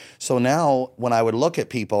 So now when I would look at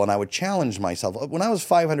people and I would challenge myself, when I was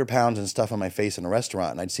 500 pounds and stuff on my face in a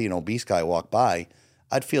restaurant and I'd see an obese guy walk by,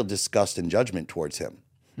 I'd feel disgust and judgment towards him.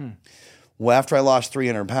 Well, after I lost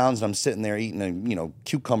 300 pounds and I'm sitting there eating,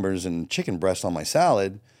 cucumbers and chicken breasts on my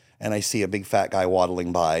salad, and I see a big fat guy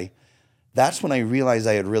waddling by, that's when I realized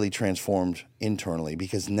I had really transformed internally,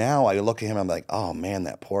 because now I look at him and I'm like, oh man,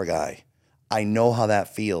 that poor guy. I know how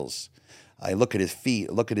that feels. I look at his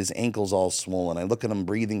feet, look at his ankles all swollen. I look at him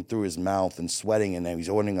breathing through his mouth and sweating, and he's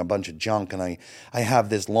ordering a bunch of junk. And I have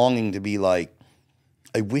this longing to be like,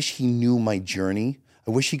 I wish he knew my journey.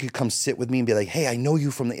 I wish he could come sit with me and be like, hey, I know you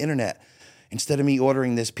from the internet. Instead of me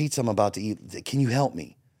ordering this pizza I'm about to eat, can you help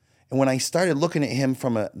me? And when I started looking at him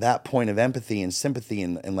from that point of empathy and sympathy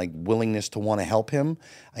and like willingness to want to help him,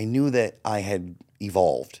 I knew that I had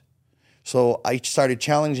evolved. So I started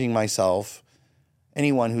challenging myself.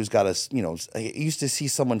 Anyone who's got I used to see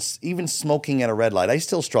someone even smoking at a red light. I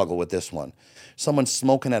still struggle with this one. Someone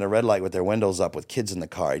smoking at a red light with their windows up with kids in the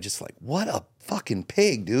car. I just like, what a fucking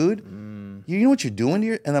pig, dude. You know what you're doing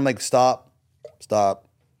here? And I'm like, stop.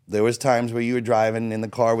 There was times where you were driving in the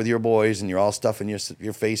car with your boys and you're all stuffing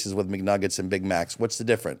your faces with McNuggets and Big Macs. What's the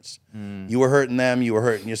difference? You were hurting them. You were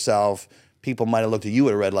hurting yourself. People might have looked at you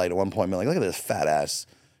at a red light at one point and been like, look at this fat ass.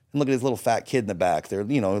 And look at this little fat kid in the back. They're,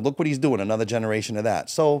 look what he's doing, another generation of that.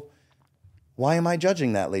 So why am I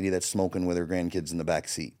judging that lady that's smoking with her grandkids in the back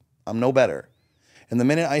seat? I'm no better. And the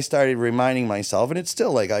minute I started reminding myself, and it's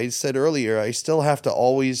still like I said earlier, I still have to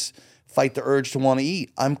always fight the urge to want to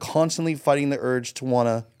eat. I'm constantly fighting the urge to want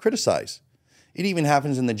to criticize. It even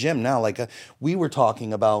happens in the gym now. Like we were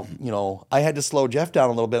talking about, I had to slow Jeff down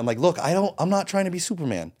a little bit. I'm like, look, I'm not trying to be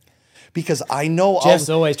Superman. Because I know Jeff's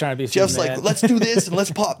always trying to be Jeff's Superman. like, let's do this and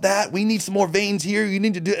let's pop that. We need some more veins here. You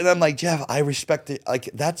need to do it. And I'm like, Jeff, I respect it. Like,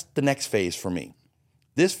 that's the next phase for me.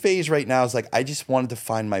 This phase right now is like, I just wanted to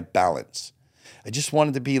find my balance. I just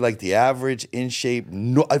wanted to be like the average, in shape,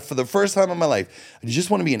 for the first time in my life, I just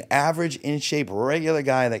want to be an average, in shape, regular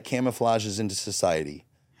guy that camouflages into society.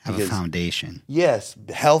 Have a foundation. Yes,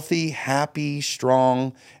 healthy, happy,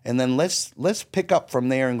 strong. And then let's pick up from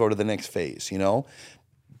there and go to the next phase,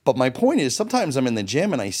 But my point is, sometimes I'm in the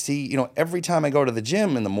gym and I see, every time I go to the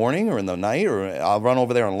gym in the morning or in the night, or I'll run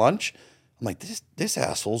over there on lunch, I'm like, this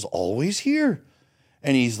asshole's always here.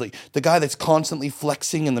 And he's like the guy that's constantly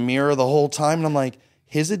flexing in the mirror the whole time. And I'm like,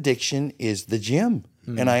 his addiction is the gym.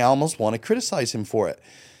 And I almost want to criticize him for it.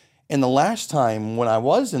 And the last time when I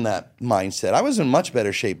was in that mindset, I was in much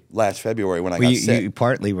better shape last February when I got sick. You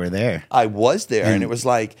partly were there. I was there, and it was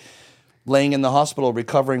like, laying in the hospital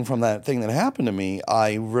recovering from that thing that happened to me,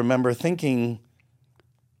 I remember thinking,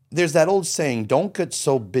 there's that old saying, don't get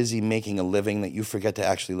so busy making a living that you forget to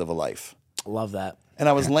actually live a life. Love that. And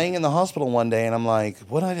I was laying in the hospital one day and I'm like,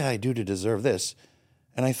 what did I do to deserve this?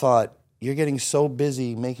 And I thought, you're getting so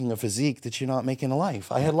busy making a physique that you're not making a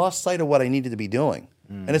life. I had lost sight of what I needed to be doing.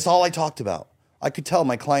 And it's all I talked about. I could tell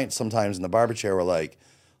my clients sometimes in the barber chair were like,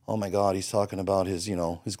 oh my God, he's talking about his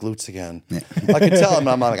glutes again. Yeah. I could tell him,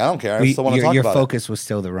 I'm like, I don't care. I still want to talk about it. Your focus was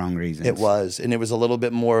still the wrong reasons. It was. And it was a little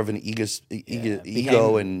bit more of an ego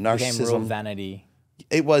and narcissism. Became real vanity.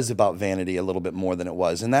 It was about vanity a little bit more than it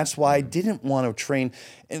was. And that's why I didn't want to train.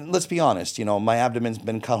 And let's be honest, my abdomen's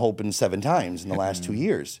been cut open 7 times in the last 2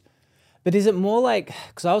 years. But is it more like,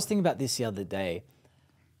 because I was thinking about this the other day,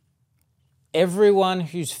 everyone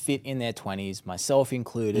who's fit in their 20s, myself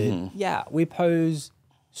included,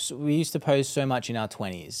 we used to pose so much in our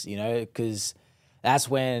 20s, because that's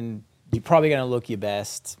when you're probably going to look your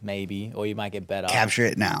best, maybe, or you might get better. Capture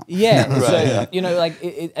it now. Yeah. So,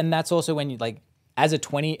 and that's also when you as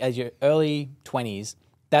your early 20s,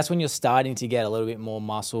 that's when you're starting to get a little bit more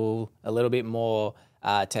muscle, a little bit more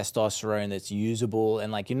testosterone that's usable,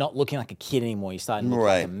 and you're not looking like a kid anymore. You're starting to look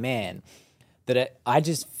like a man. I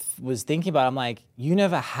just was thinking about, I'm like, you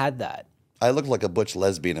never had that. I looked like a butch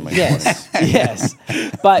lesbian in my 20s. Yes.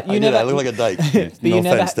 But I look like a dyke. But no you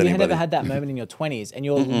offense to you anybody. never had that moment in your 20s, and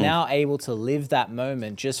you're now able to live that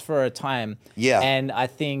moment just for a time. Yeah. And I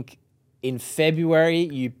think in February,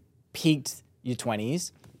 you peaked your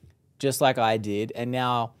 20s, just like I did. And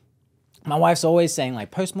now my wife's always saying,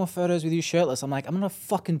 post more photos with you shirtless. I'm like, I'm not a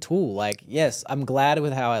fucking tool. Yes, I'm glad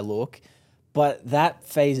with how I look, but that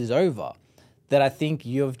phase is over. That I think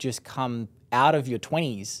you've just come out of your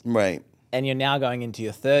 20s. Right. And you're now going into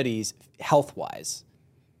your 30s health-wise.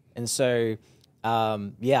 And so, I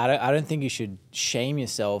don't think you should shame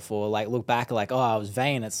yourself or look back I was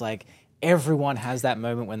vain. It's everyone has that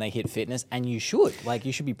moment when they hit fitness, and you should.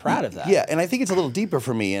 You should be proud of that. Yeah, and I think it's a little deeper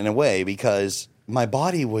for me in a way because my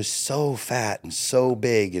body was so fat and so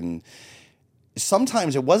big, and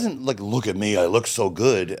sometimes it wasn't look at me, I look so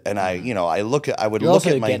good, and I would You're look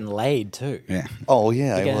also at my getting laid too. Yeah. Oh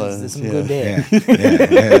yeah, Again, I was. there's some yeah. good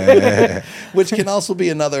there. Which can also be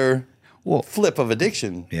another flip of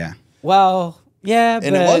addiction. Yeah. Well, Yeah,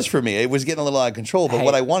 And it was for me. It was getting a little out of control. But Hey,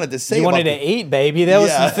 what I wanted to say you wanted to about eat, baby. There was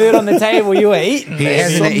Yeah. some food on the table. You were eating. He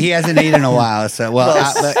baby. hasn't eaten in a while. So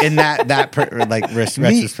in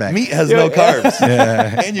retrospect, meat has no carbs.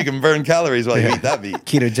 And you can burn calories while you eat that meat.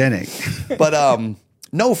 ketogenic. But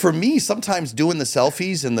no, for me, sometimes doing the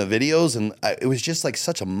selfies and the videos, and it was just like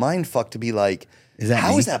such a mind fuck to be like,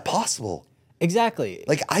 how is that possible? Exactly.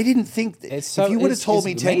 Like, I didn't think, It's so- if you would have it's- told it's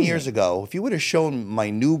me 10 years amazing. ago, if you would have shown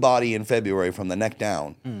my new body in February from the neck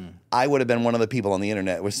down, I would have been one of the people on the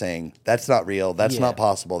internet was saying, that's not real, that's Yeah. not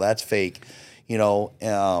possible, that's fake, you know.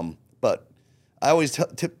 But I always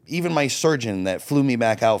even my surgeon that flew me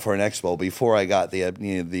back out for an expo before I got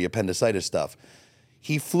the appendicitis stuff,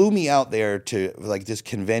 he flew me out there to like this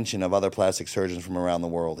convention of other plastic surgeons from around the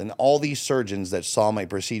world. And all these surgeons that saw my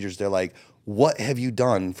procedures, they're like, what have you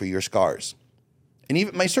done for your scars? And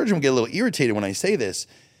even my surgeon would get a little irritated when I say this.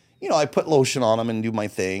 You know, I put lotion on them and do my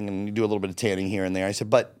thing and do a little bit of tanning here and there. I said,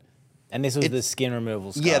 but And this was the skin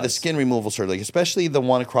removal scars. yeah, the skin removal surgery, especially the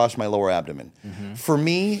one across my lower abdomen. For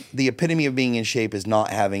me, the epitome of being in shape is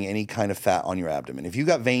not having any kind of fat on your abdomen. If you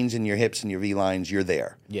got veins in your hips and your V-lines, you're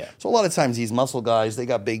there. Yeah. So a lot of times these muscle guys, they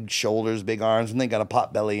got big shoulders, big arms, and they got a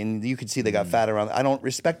pot belly, and you could see they got fat around. I don't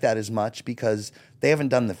respect that as much because they haven't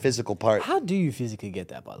done the physical part. How do you physically get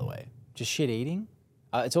that, by the way? Just shit eating?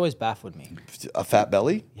 It's always baffled me. A fat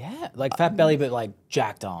belly? Yeah, like fat belly, but like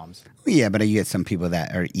jacked arms. Yeah, but you get some people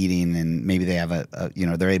that are eating and maybe they have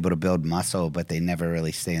they're able to build muscle, but they never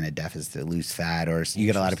really stay in a deficit to lose fat. Or you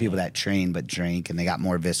get a lot of people that train but drink and they got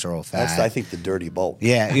more visceral fat. That's, I think, the dirty bulk.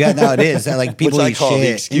 Yeah, no, it is. Like people Which I eat call shit.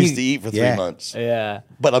 the excuse And to eat for 3 yeah. months. Yeah.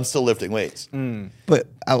 But I'm still lifting weights. But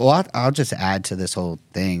I'll just add to this whole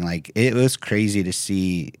thing. Like it was crazy to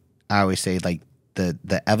see. I always say like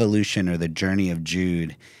the evolution or the journey of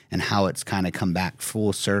Jude and how it's kind of come back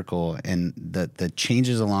full circle and the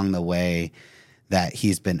changes along the way that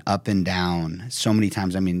he's been up and down so many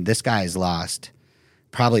times. I mean, this guy has lost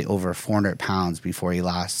probably over 400 pounds before he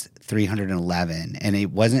lost 311, and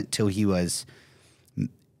it wasn't till he was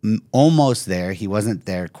almost there. He wasn't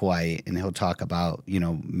there quite, and he'll talk about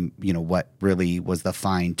what really was the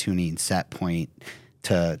fine tuning set point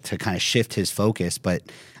to kind of shift his focus. But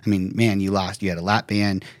I mean, man, you had a lap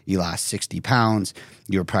band, you lost 60 pounds.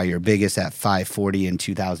 You were probably your biggest at 540 in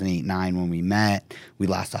 2008-9 when we met. We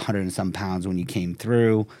lost 100 and some pounds when you came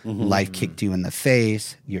through. Life kicked you in the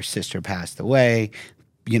face. Your sister passed away.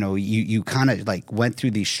 You know, you kind of like went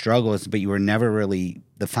through these struggles, but you were never really,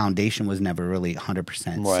 the foundation was never really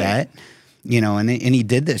 100% set. You know, and he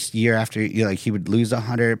did this year after, like he would lose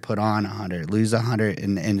 100, put on 100, lose 100.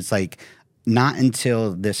 And it's like, not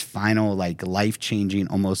until this final like life-changing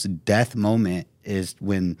almost death moment is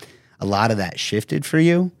when a lot of that shifted for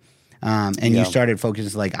you. And you started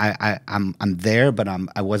focusing like I'm there, but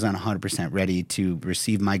I wasn't 100% ready to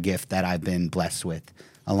receive my gift that I've been blessed with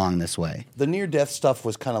along this way. The near-death stuff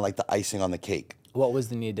was kind of like the icing on the cake. What was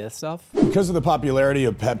the near-death stuff? Because of the popularity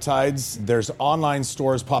of peptides, there's online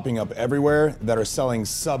stores popping up everywhere that are selling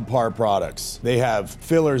subpar products. They have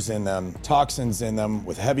fillers in them, toxins in them,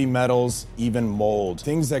 with heavy metals, even mold.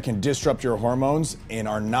 Things that can disrupt your hormones and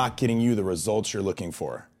are not getting you the results you're looking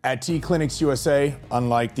for. At T-Clinics USA,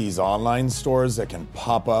 unlike these online stores that can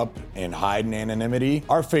pop up and hide in anonymity,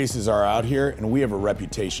 our faces are out here and we have a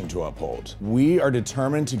reputation to uphold. We are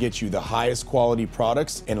determined to get you the highest quality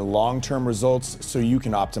products and long-term results so you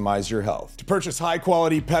can optimize your health. To purchase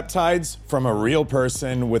high-quality peptides from a real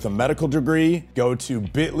person with a medical degree, go to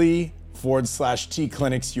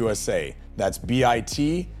bit.ly/T-Clinics USA. That's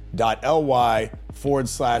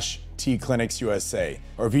bit.ly/T-Clinics USA.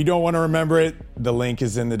 Or if you don't want to remember it, the link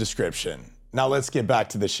is in the description. Now let's get back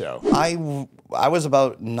to the show. I was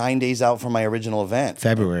about 9 days out from my original event.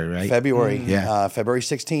 February, right? February. Yeah. February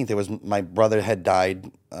 16th. It was my brother had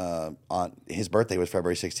died on his birthday was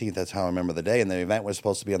February 16th. That's how I remember the day. And the event was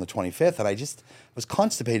supposed to be on the 25th. And I just was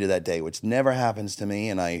constipated that day, which never happens to me.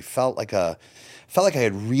 And I felt like I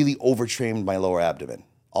had really overtrained my lower abdomen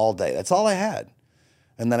all day. That's all I had.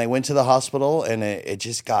 And then I went to the hospital, and it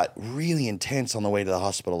just got really intense on the way to the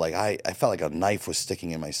hospital. Like I felt like a knife was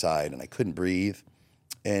sticking in my side, and I couldn't breathe.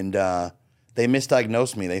 And they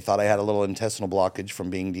misdiagnosed me. They thought I had a little intestinal blockage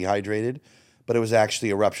from being dehydrated, but it was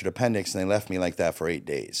actually a ruptured appendix, and they left me like that for 8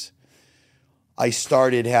 days. I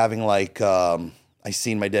started having I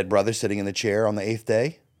seen my dead brother sitting in the chair on the 8th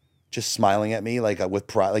day, just smiling at me with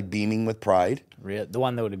pride, like beaming with pride. The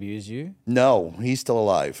one that would abuse you? No, he's still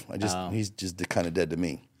alive. He's just kind of dead to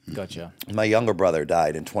me. Gotcha. My younger brother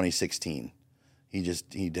died in 2016.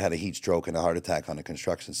 He had a heat stroke and a heart attack on a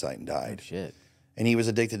construction site and died. Shit. And he was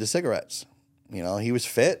addicted to cigarettes. You know, he was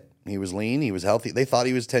fit. He was lean. He was healthy. They thought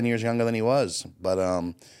he was 10 years younger than he was,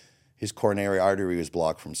 but his coronary artery was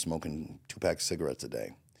blocked from smoking 2 packs of cigarettes a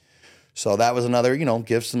day. So that was another,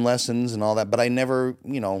 gifts and lessons and all that. But I never,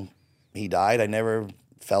 he died. I never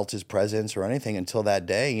felt his presence or anything until that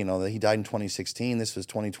day. He died in 2016. This was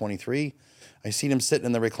 2023. I seen him sitting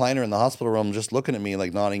in the recliner in the hospital room just looking at me,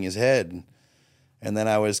 like nodding his head. And then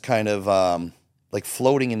I was kind of like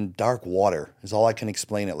floating in dark water is all I can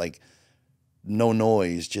explain it. Like no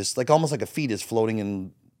noise, just like almost like a fetus floating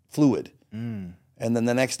in fluid. And then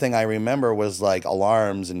the next thing I remember was like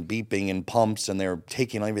alarms and beeping and pumps, and they're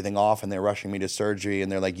taking everything off and they're rushing me to surgery.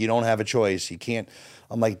 And they're like, you don't have a choice. You can't.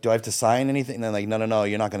 I'm like, do I have to sign anything? And they're like, no,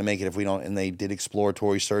 you're not going to make it if we don't. And they did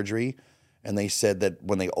exploratory surgery. And they said that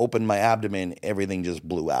when they opened my abdomen, everything just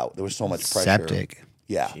blew out. There was so much pressure. Septic.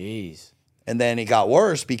 Yeah. Jeez. And then it got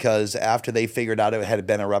worse because after they figured out it had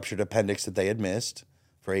been a ruptured appendix that they had missed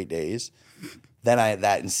for 8 days, then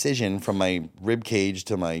that incision from my rib cage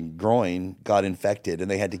to my groin got infected, and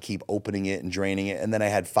they had to keep opening it and draining it. And then I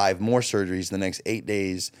had 5 more surgeries the next 8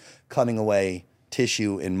 days, cutting away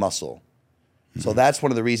tissue and muscle. So that's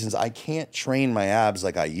one of the reasons I can't train my abs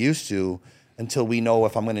like I used to until we know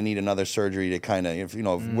if I'm going to need another surgery to kind of, if we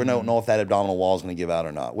don't know if that abdominal wall is going to give out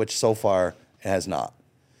or not, which so far it has not.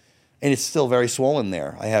 And it's still very swollen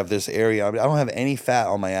there. I have this area. I don't have any fat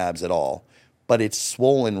on my abs at all, but it's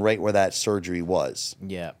swollen right where that surgery was.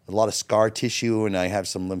 Yeah. A lot of scar tissue, and I have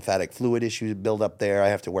some lymphatic fluid issues build up there. I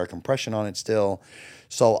have to wear compression on it still.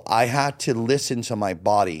 So I had to listen to my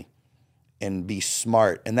body and be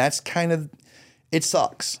smart. And that's kind of, it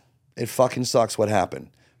sucks. It fucking sucks what happened.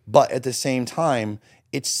 But at the same time,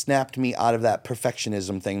 it snapped me out of that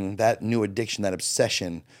perfectionism thing, that new addiction, that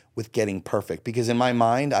obsession with getting perfect. Because in my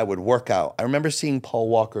mind, I would work out. I remember seeing Paul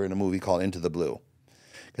Walker in a movie called Into the Blue.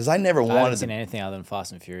 Because I never I haven't wanted seen to. anything other than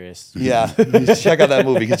Fast and Furious. Yeah, check out that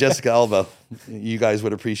movie because Jessica Alba, you guys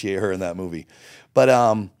would appreciate her in that movie. But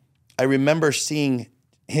I remember seeing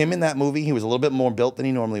him in that movie. He was a little bit more built than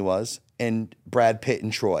he normally was, and Brad Pitt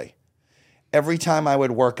and Troy. Every time I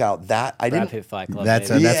would work out, Brad Pitt Fight Club. That's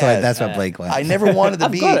baby. that's what Blake likes. I never wanted to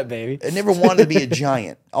I've be. got it, baby. I never wanted to be a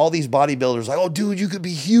giant. All these bodybuilders like, oh, dude, you could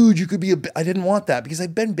be huge. You could be I didn't want that because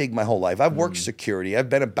I've been big my whole life. I've worked security. I've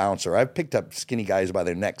been a bouncer. I've picked up skinny guys by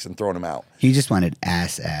their necks and thrown them out. You just wanted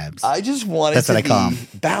ass abs. I just wanted That's to what I be call 'em.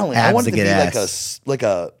 balanced. I Abs wanted to to get be ass. like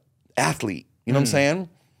a athlete. You know what I'm saying?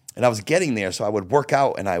 And I was getting there, so I would work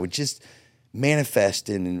out and I would just manifest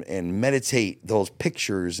and meditate those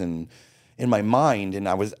pictures and in my mind. And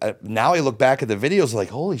now I look back at the videos like,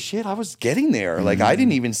 holy shit, I was getting there. Like I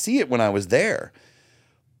didn't even see it when I was there.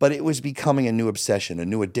 But it was becoming a new obsession, a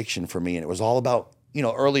new addiction for me. And it was all about,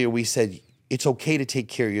 earlier we said it's okay to take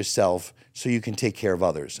care of yourself so you can take care of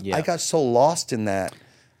others. Yeah. I got so lost in that,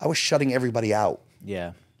 I was shutting everybody out.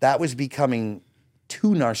 Yeah. That was becoming too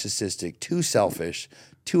narcissistic, too selfish,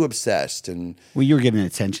 too obsessed. And Well, you were getting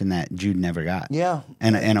attention that Jude never got. Yeah.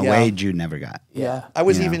 And in a Yeah. way, Jude never got. yeah, I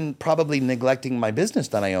was even probably neglecting my business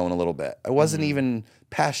that I own a little bit. I wasn't even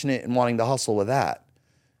passionate and wanting to hustle with that.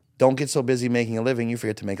 Don't get so busy making a living, you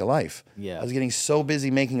forget to make a life. Yeah. I was getting so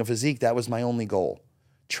busy making a physique, that was my only goal.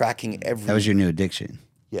 Tracking every. That was your new addiction.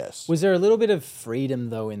 Yes. Was there a little bit of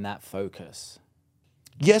freedom though in that focus?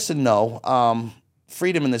 Yes and no.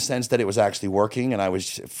 Freedom in the sense that it was actually working and I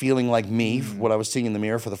was feeling like me, what I was seeing in the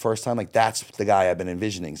mirror for the first time. Like, that's the guy I've been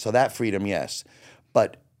envisioning. So that freedom, yes.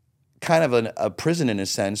 But kind of a prison in a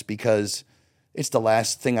sense because it's the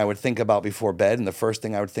last thing I would think about before bed and the first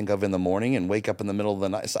thing I would think of in the morning and wake up in the middle of the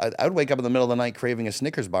night. So I would wake up in the middle of the night craving a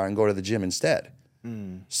Snickers bar and go to the gym instead.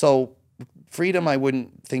 So freedom, I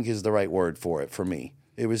wouldn't think is the right word for it for me.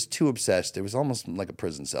 It was too obsessed. It was almost like a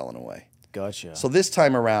prison cell in a way. Gotcha. So this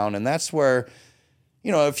time around, and that's where,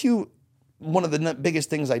 one of the biggest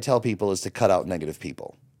things I tell people is to cut out negative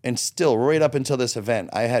people. And still, right up until this event,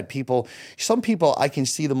 I had some people, I can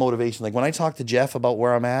see the motivation. Like when I talk to Jeff about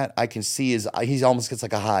where I'm at, I can see he almost gets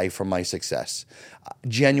like a high from my success.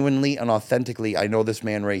 Genuinely and authentically, I know this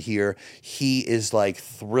man right here, he is like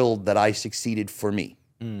thrilled that I succeeded for me.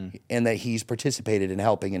 And that he's participated in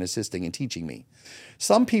helping and assisting and teaching me.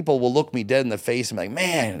 Some people will look me dead in the face and be like,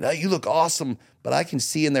 man, you look awesome. But I can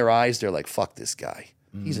see in their eyes, they're like, fuck this guy.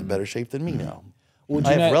 He's in better shape than me now. Well,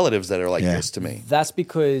 I have relatives that are like this to me. That's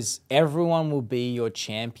because everyone will be your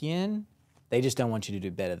champion. They just don't want you to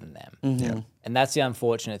do better than them. Mm-hmm. And that's the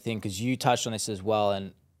unfortunate thing because you touched on this as well.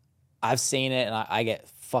 And I've seen it and I get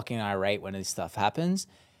fucking irate when this stuff happens.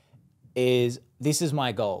 This is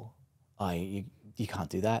my goal. Oh, you can't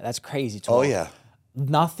do that. That's crazy talk. Oh, yeah.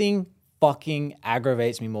 Nothing fucking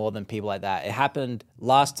aggravates me more than people like that. It happened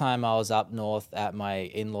last time I was up north at my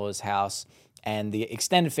in-laws' house. and the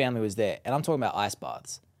extended family was there, and I'm talking about ice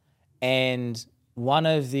baths. And one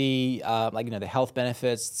of the the health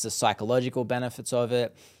benefits, the psychological benefits of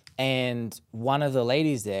it, and one of the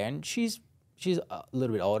ladies there, and she's a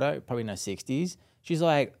little bit older, probably in her 60s. She's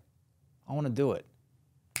like, I want to do it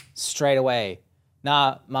straight away.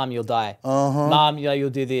 Nah, Mom, you'll die. Mom, you'll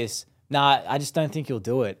do this. Nah, I just don't think you'll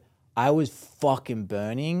do it. I was fucking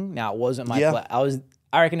burning. Now, it wasn't my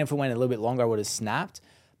I reckon if it went a little bit longer, I would have snapped.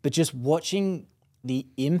 But just watching the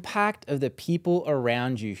impact of the people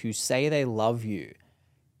around you who say they love you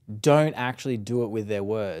don't actually do it with their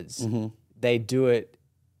words. They do it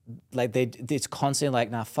like it's constantly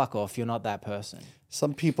like, nah, fuck off. You're not that person.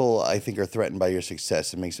 Some people, I think, are threatened by your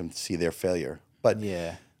success. It makes them see their failure. But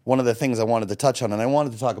one of the things I wanted to touch on, and I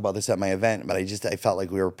wanted to talk about this at my event, but I felt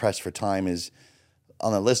like we were pressed for time, is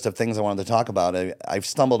on the list of things I wanted to talk about, I've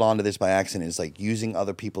stumbled onto this by accident, is like using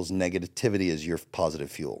other people's negativity as your positive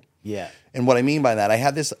fuel. Yeah. And what I mean by that, I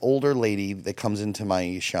had this older lady that comes into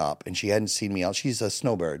my shop, and she hadn't seen me out. She's a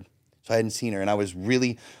snowbird, so I hadn't seen her, and I was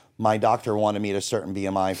really, my doctor wanted me at a certain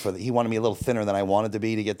BMI he wanted me a little thinner than I wanted to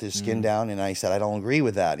be to get this skin down, and I said, I don't agree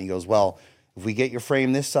with that. And he goes, well, if we get your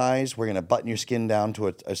frame this size, we're going to button your skin down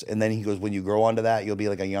to and then he goes, when you grow onto that, you'll be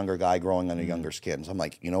like a younger guy growing on a younger skin. So I'm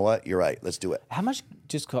like, you know what? You're right. Let's do it. How much,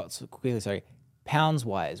 just quickly, sorry,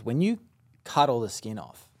 pounds-wise, when you cut all the skin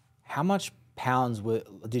off, how much pounds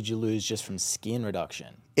did you lose just from skin reduction?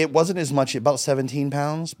 It wasn't as much, about 17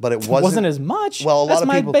 pounds, but it wasn't as much? Well, That's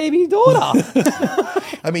my baby daughter.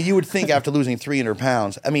 I mean, you would think after losing 300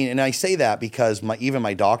 pounds, I mean, and I say that because even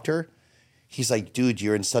my doctor, he's like, dude,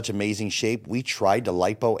 you're in such amazing shape. We tried to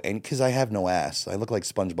lipo, and because I have no ass. I look like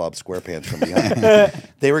SpongeBob SquarePants from behind.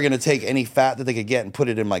 They were going to take any fat that they could get and put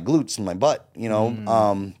it in my glutes and my butt,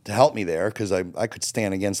 to help me there, because I could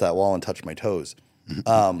stand against that wall and touch my toes.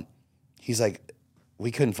 He's like,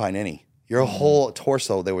 we couldn't find any. Your whole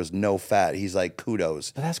torso, there was no fat. He's like,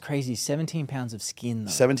 kudos. But that's crazy. 17 pounds of skin,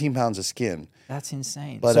 though. 17 pounds of skin. That's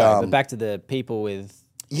insane. But, but back to the people with...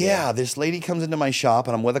 Yeah, this lady comes into my shop,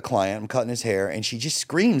 and I'm with a client. I'm cutting his hair, and she just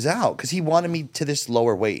screams out because he wanted me to this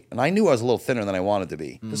lower weight. And I knew I was a little thinner than I wanted to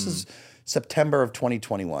be. This is September of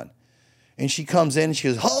 2021. And she comes in, and she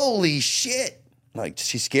goes, holy shit. Like,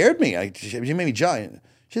 she scared me. She made me giant.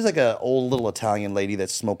 She's like an old little Italian lady that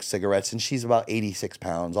smokes cigarettes, and she's about 86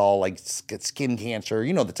 pounds, all like skin cancer.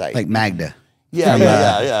 You know the type. Like Magda.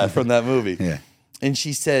 Yeah, from that movie. Yeah. And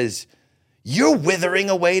she says, you're withering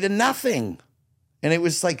away to nothing. And it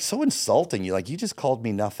was like so insulting. You just called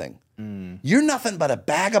me nothing. You're nothing but a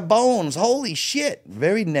bag of bones. Holy shit.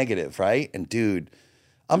 Very negative, right? And dude,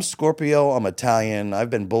 I'm Scorpio. I'm Italian.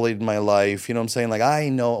 I've been bullied in my life. You know what I'm saying? Like I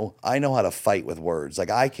know how to fight with words.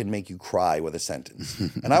 Like I can make you cry with a sentence.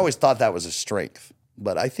 And I always thought that was a strength.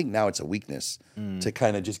 But I think now it's a weakness to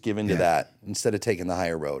kind of just give into that instead of taking the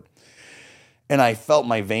higher road. And I felt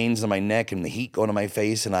my veins in my neck and the heat going to my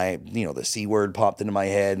face, and the C word popped into my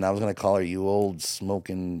head, and I was going to call her, you old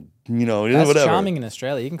smoking, That's whatever. charming in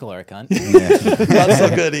Australia. You can call her a cunt. Not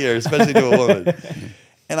so good here, especially to a woman.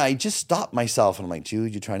 And I just stopped myself, and I'm like,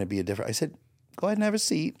 Jude, you're trying to be a different. I said, go ahead and have a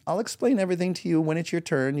seat. I'll explain everything to you when it's your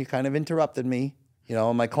turn. You kind of interrupted me.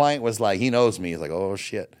 And my client was like, he knows me. He's like, oh,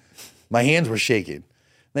 shit. My hands were shaking.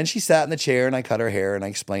 Then she sat in the chair, and I cut her hair, and I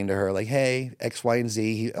explained to her, like, hey, X, Y, and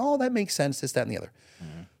Z. That makes sense, this, that, and the other.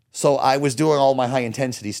 So I was doing all my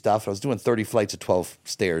high-intensity stuff. I was doing 30 flights of 12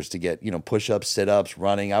 stairs to get, push-ups, sit-ups,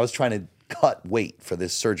 running. I was trying to cut weight for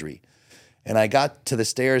this surgery. And I got to the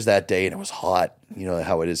stairs that day, and it was hot,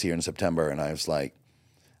 how it is here in September. And I was like,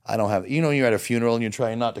 I don't have, you're at a funeral, and you're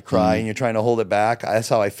trying not to cry, and you're trying to hold it back. That's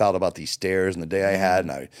how I felt about these stairs and the day I had.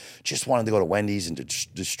 And I just wanted to go to Wendy's and to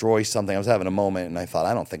destroy something. I was having a moment, and I thought,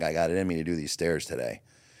 I don't think I got it in me to do these stairs today.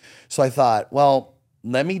 So I thought, well,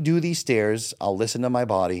 let me do these stairs. I'll listen to my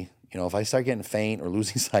body. If I start getting faint or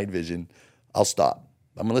losing sight vision, I'll stop.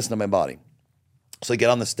 I'm going to listen to my body. So I get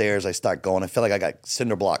on the stairs. I start going. I feel like I got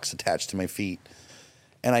cinder blocks attached to my feet.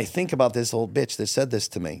 And I think about this old bitch that said this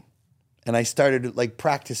to me. And I started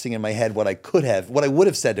practicing in my head what I would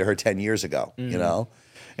have said to her 10 years ago,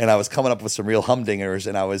 And I was coming up with some real humdingers,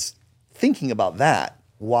 and I was thinking about that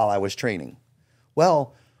while I was training.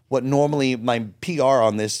 Well, what normally my PR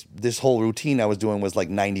on this whole routine I was doing was like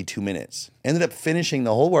 92 minutes. Ended up finishing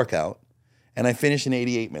the whole workout, and I finished in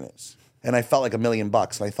 88 minutes. And I felt like $1 million.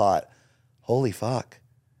 And I thought, holy fuck,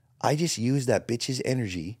 I just used that bitch's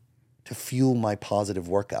energy to fuel my positive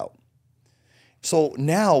workout. So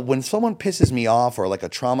now when someone pisses me off or like a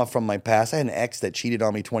trauma from my past, I had an ex that cheated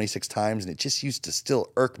on me 26 times, and it just used to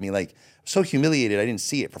still irk me. Like, I'm so humiliated I didn't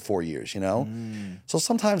see it for 4 years, So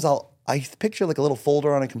sometimes I picture like a little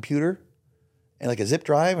folder on a computer and like a zip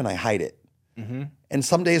drive, and I hide it. And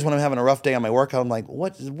some days when I'm having a rough day on my workout, I'm like,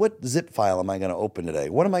 what zip file am I going to open today?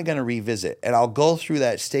 What am I going to revisit? And I'll go through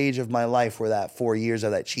that stage of my life where that 4 years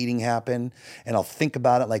of that cheating happened, and I'll think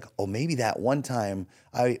about it like, oh, maybe that one time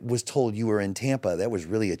I was told you were in Tampa, that was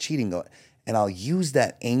really a cheating. And I'll use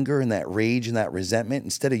that anger and that rage and that resentment,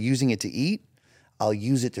 instead of using it to eat, I'll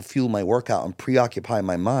use it to fuel my workout and preoccupy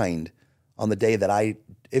my mind on the day that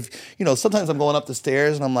sometimes I'm going up the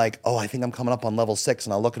stairs and I'm like, oh, I think I'm coming up on level 6,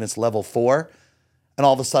 and I'll look and it's level 4. And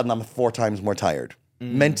all of a sudden I'm 4 times more tired.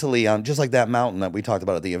 Mentally, just like that mountain that we talked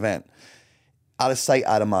about at the event. Out of sight,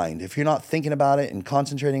 out of mind. If you're not thinking about it and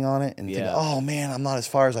concentrating on it and thinking, oh man, I'm not as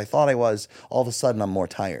far as I thought I was, all of a sudden I'm more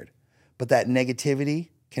tired. But that negativity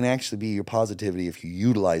can actually be your positivity if you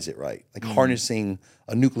utilize it right. Like harnessing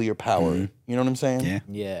a nuclear power. You know what I'm saying? Yeah.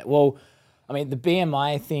 Yeah. Well, I mean, the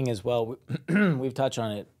BMI thing as well, we've touched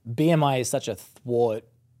on it. BMI is such a thwart.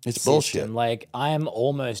 It's system. bullshit. Like, I am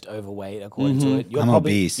almost overweight according to it. I'm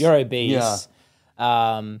obese. You're obese.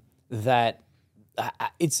 Yeah.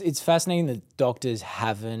 It's fascinating that doctors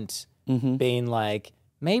haven't been like,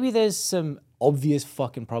 maybe there's some obvious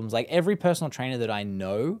fucking problems. Like, every personal trainer that I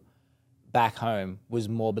know back home was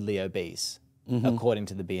morbidly obese according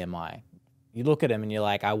to the BMI. You look at him and you're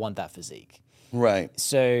like, I want that physique. Right.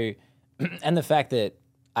 So, and the fact that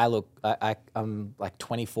I'm like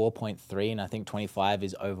 24.3 and I think 25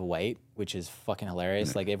 is overweight, which is fucking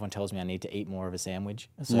hilarious. Like, everyone tells me I need to eat more of a sandwich.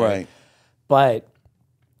 So, Right. But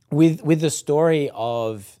with the story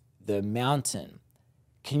of the mountain,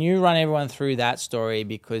 can you run everyone through that story?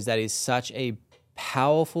 Because that is such a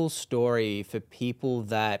powerful story for people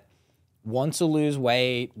that want to lose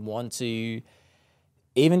weight, want to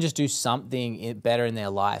even just do something better in their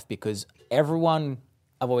life. Because everyone,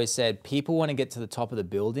 I've always said, people want to get to the top of the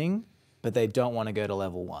building, but they don't want to go to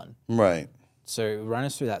level 1. Right. So run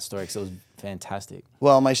us through that story, because it was fantastic.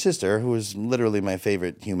 Well, my sister, who was literally my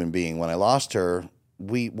favorite human being, when I lost her,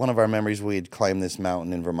 one of our memories, we had climbed this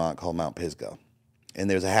mountain in Vermont called Mount Pisgah. And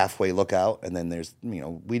there's a halfway lookout, and then there's,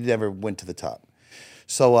 we never went to the top.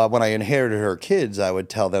 So when I inherited her kids, I would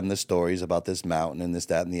tell them the stories about this mountain and this,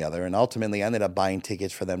 that, and the other. And ultimately, I ended up buying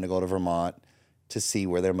tickets for them to go to Vermont to see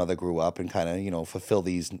where their mother grew up and kind of, fulfill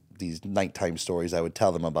these nighttime stories I would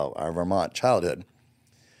tell them about our Vermont childhood.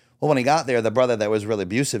 Well, when he got there, the brother that was really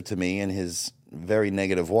abusive to me and his very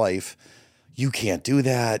negative wife, you can't do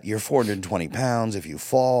that. You're 420 pounds. If you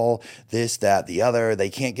fall, this, that, the other, they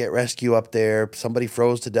can't get rescue up there. Somebody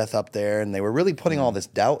froze to death up there. And they were really putting all this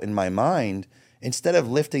doubt in my mind. Instead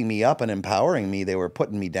of lifting me up and empowering me, they were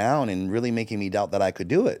putting me down and really making me doubt that I could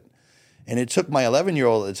do it. And it took my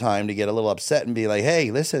 11-year-old at the time to get a little upset and be like,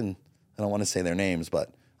 hey, listen, I don't want to say their names,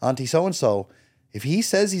 but Auntie so-and-so, if he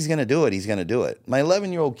says he's going to do it, he's going to do it. My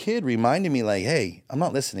 11-year-old kid reminded me like, hey, I'm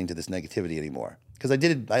not listening to this negativity anymore. Because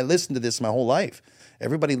I listened to this my whole life.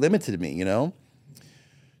 Everybody limited me,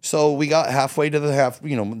 So we got halfway to the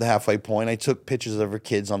halfway point. I took pictures of her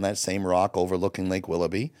kids on that same rock overlooking Lake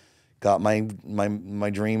Willoughby. Got my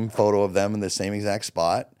dream photo of them in the same exact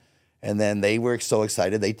spot. And then they were so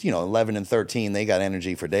excited. They, 11 and 13, they got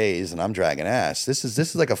energy for days, and I'm dragging ass. This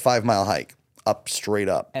is like a 5-mile hike, up, straight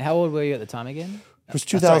up. And how old were you at the time again? It was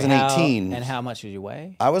 2018. Sorry, and how much did you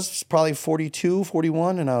weigh? I was probably 42,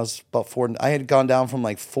 41, and I was about 4. I had gone down from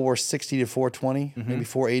like 460 to 420, maybe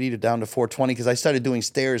 480 down to 420, because I started doing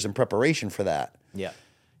stairs in preparation for that. Yeah.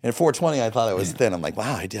 And at 420, I thought I was thin. I'm like,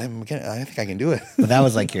 wow, I think I can do it. But that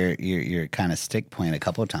was like your kind of stick point a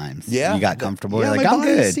couple of times. Yeah. You got comfortable. Yeah, You're like, my I'm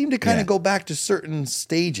body good. seemed to kind of go back to certain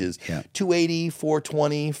stages. Yeah. 280,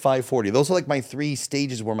 420, 540. Those are like my 3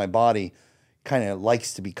 stages where my body kind of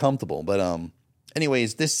likes to be comfortable. But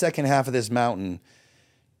anyways, this second half of this mountain,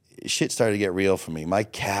 shit started to get real for me. My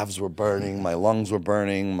calves were burning. My lungs were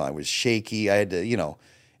burning. I was shaky. I had to,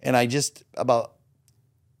 and I just about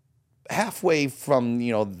halfway from,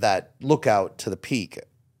 that lookout to the peak,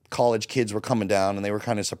 college kids were coming down and they were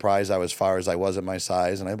kind of surprised I was as far as I was at my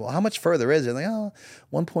size. And well, how much further is it? And they,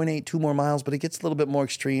 1.8, 2 more miles, but it gets a little bit more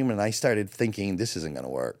extreme. And I started thinking, this isn't going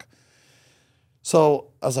to work. So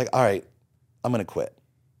I was like, all right, I'm going to quit.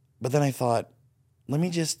 But then I thought,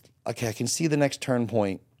 I can see the next turn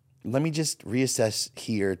point. Let me just reassess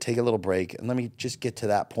here, take a little break, and let me just get to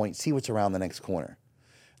that point, see what's around the next corner.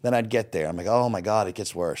 Then I'd get there. I'm like, oh my God, it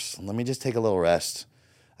gets worse. Let me just take a little rest.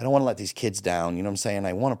 I don't want to let these kids down. You know what I'm saying?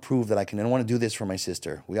 I want to prove that I can. I want to do this for my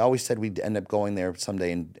sister. We always said we'd end up going there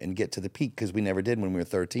someday and get to the peak, because we never did when we were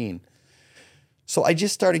 13. So I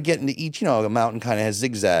just started getting to each, a mountain kind of has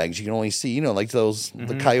zigzags. You can only see, like those,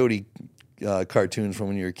 the coyote cartoons from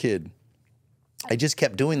when you were a kid. I just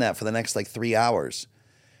kept doing that for the next 3 hours.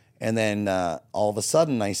 And then all of a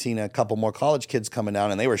sudden, I seen a couple more college kids coming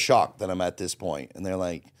down, and they were shocked that I'm at this point. And they're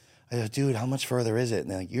like, I go, dude, how much further is it? And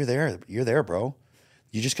they're like, you're there, bro.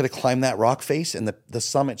 You just got to climb that rock face, and the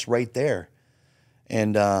summit's right there.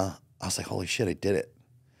 And I was like, holy shit, I did it.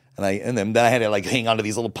 And then I had to like hang onto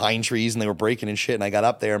these little pine trees, and they were breaking and shit. And I got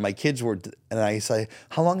up there, and my kids were, and I say,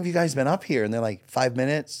 how long have you guys been up here? And they're like, 5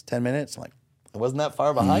 minutes, 10 minutes. I'm like, I wasn't that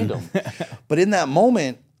far behind them. But in that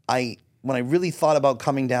moment, when I really thought about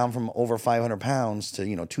coming down from over 500 pounds to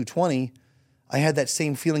 220, I had that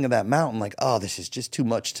same feeling of that mountain, like, oh, this is just too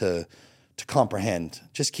much to comprehend.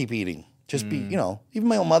 Just keep eating. Just be, even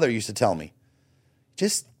my own mother used to tell me,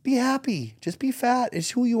 just be happy. Just be fat.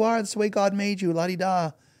 It's who you are. It's the way God made you.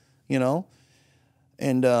 La-di-da.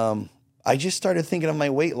 And I just started thinking of my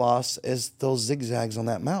weight loss as those zigzags on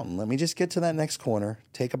that mountain. Let me just get to that next corner,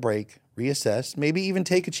 take a break, reassess, maybe even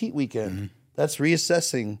take a cheat weekend. Mm-hmm. That's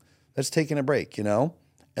reassessing. That's taking a break, and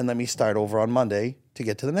let me start over on Monday to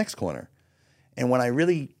get to the next corner. And when I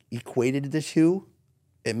really equated the two,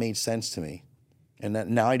 it made sense to me. And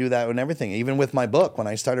now I do that with everything. Even with my book, when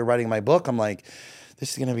I started writing my book, I'm like,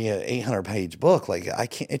 this is going to be an 800-page book. Like, I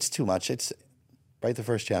can't, it's too much. Write the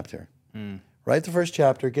first chapter. Write the first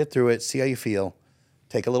chapter, get through it, see how you feel,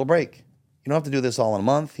 take a little break. You don't have to do this all in a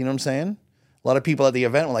month, you know what I'm saying? A lot of people at the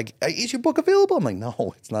event were like, is your book available? I'm like,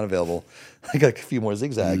 no, it's not available. I got a few more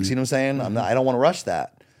zigzags, you know what I'm saying? I don't want to rush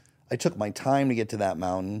that. I took my time to get to that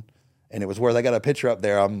mountain, and it was worth. I got a picture up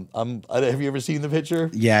there. Have you ever seen the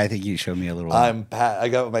picture? Yeah, I think you showed me a little. I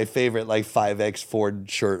got my favorite 5X Ford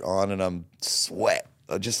shirt on, and I'm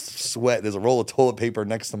just sweat. There's a roll of toilet paper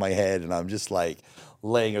next to my head, and I'm just like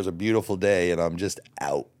laying. It was a beautiful day, and I'm just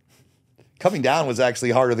out. Coming down was actually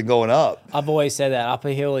harder than going up. I've always said that upper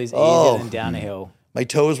hill is easier than down a hill. My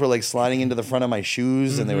toes were like sliding into the front of my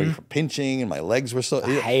shoes, and they were pinching, and my legs were so.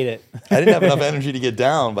 I hate it. I didn't have enough energy to get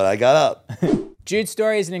down, but I got up. Jude's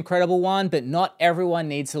story is an incredible one, but not everyone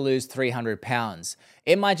needs to lose 300 pounds.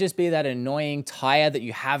 It might just be that annoying tire that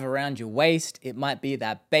you have around your waist. It might be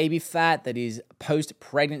that baby fat that is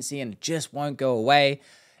post-pregnancy and it just won't go away.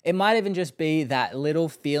 It might even just be that little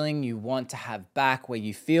feeling you want to have back where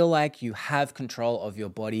you feel like you have control of your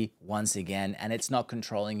body once again and it's not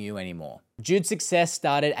controlling you anymore. Jude's success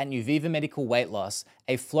started at Nuviva Medical Weight Loss,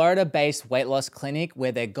 a Florida-based weight loss clinic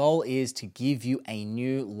where their goal is to give you a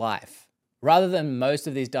new life. Rather than most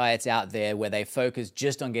of these diets out there where they focus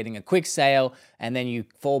just on getting a quick sale and then you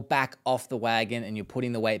fall back off the wagon and you're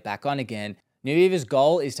putting the weight back on again, Nuviva's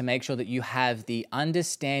goal is to make sure that you have the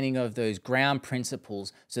understanding of those ground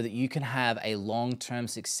principles so that you can have a long-term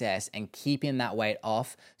success and keeping that weight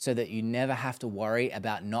off so that you never have to worry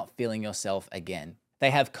about not feeling yourself again. They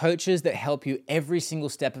have coaches that help you every single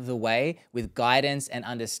step of the way with guidance and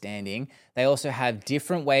understanding. They also have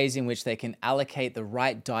different ways in which they can allocate the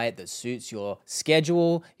right diet that suits your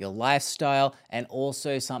schedule, your lifestyle, and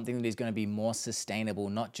also something that is going to be more sustainable,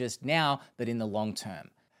 not just now, but in the long term.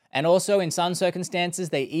 And also in some circumstances,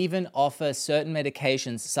 they even offer certain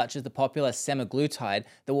medications such as the popular semaglutide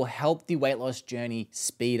that will help the weight loss journey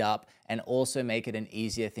speed up and also make it an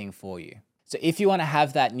easier thing for you. So if you want to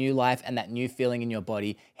have that new life and that new feeling in your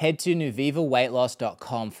body, head to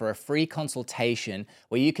nuvivaweightloss.com for a free consultation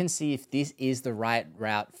where you can see if this is the right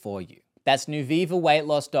route for you. That's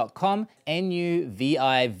nuvivaweightloss.com,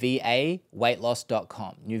 Nuviva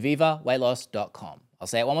weightloss.com, nuvivaweightloss.com. I'll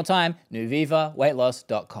say it one more time,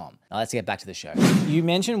 nuvivaweightloss.com. Now let's get back to the show. You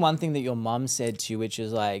mentioned one thing that your mom said to you, which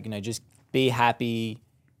is like, just be happy,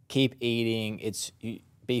 keep eating,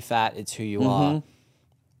 be fat, it's who you are.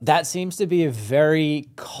 That seems to be a very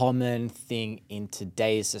common thing in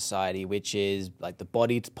today's society, which is like the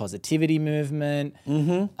body positivity movement,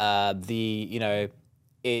 being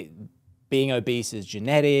obese is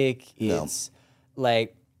genetic. It's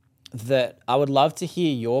like that. I would love to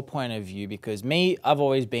hear your point of view because I've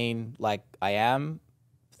always been like I am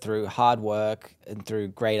through hard work and through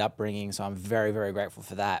great upbringing. So I'm very, very grateful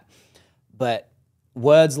for that. But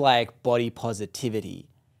words like body positivity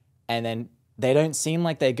and then they don't seem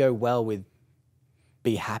like they go well with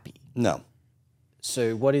be happy. No.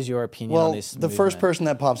 So what is your opinion on this the first person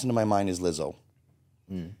that pops into my mind is Lizzo.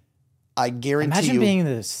 I guarantee Imagine you... being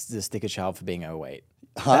the sticker child for being overweight.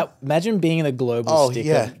 Imagine being the global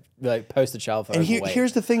sticker, like poster child for overweight. And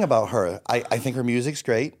here's the thing about her. I think her music's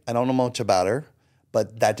great. I don't know much about her,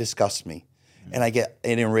 but that disgusts me. And it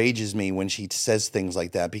enrages me when she says things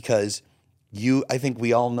like that because I think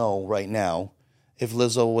we all know right now if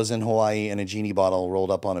Lizzo was in Hawaii and a genie bottle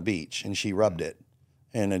rolled up on a beach and she rubbed it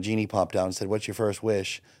and a genie popped out and said, what's your first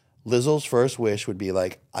wish? Lizzo's first wish would be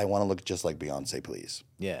like, I want to look just like Beyonce, please.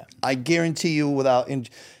 Yeah. I guarantee you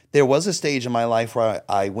there was a stage in my life where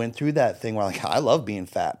I went through that thing where like I love being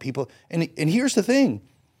fat. People, and here's the thing.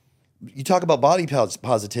 You talk about body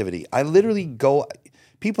positivity. I literally go.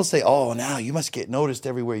 People say, "Oh, now you must get noticed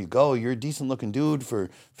everywhere you go. You're a decent looking dude for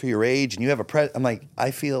your age, and you have a I'm like,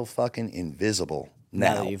 I feel fucking invisible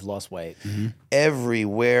Now now. that you've lost weight.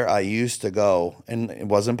 Everywhere I used to go, and it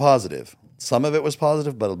wasn't positive. Some of it was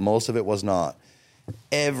positive, but most of it was not.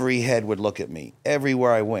 Every head would look at me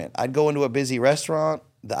everywhere I went. I'd go into a busy restaurant,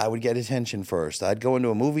 I would get attention first. I'd go into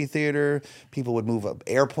a movie theater, people would move up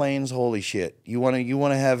airplanes. Holy shit! You want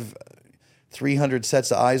to have 300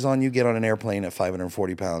 sets of eyes on you, get on an airplane at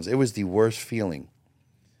 540 pounds. It was the worst feeling.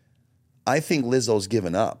 I think Lizzo's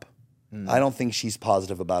given up. I don't think she's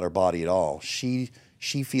positive about her body at all. She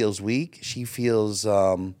feels weak. She feels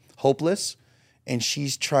hopeless. And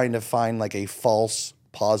she's trying to find like a false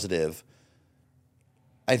positive.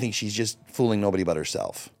 I think she's just fooling nobody but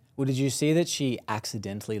herself. Well, did you see that she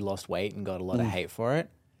accidentally lost weight and got a lot of hate for it?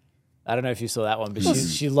 I don't know if you saw that one, but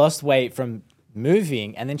she lost weight from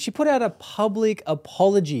moving, and then she put out a public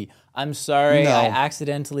apology. I'm sorry, No. I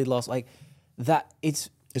accidentally lost like that. It's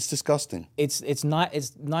disgusting. it's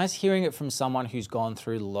nice hearing it from someone who's gone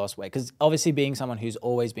through the lost weight, because obviously being someone who's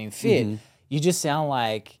always been fit, you just sound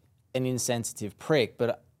like an insensitive prick.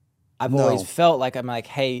 But I've always felt like I'm like,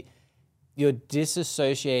 hey, you're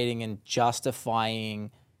disassociating and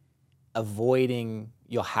justifying avoiding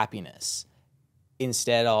your happiness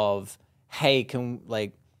instead of, hey,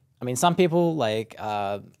 some people like,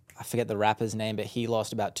 I forget the rapper's name, but he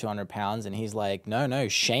lost about 200 pounds and he's like, no,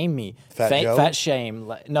 shame me. Fat Joe? Fat shame.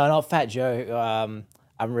 No, not Fat Joe.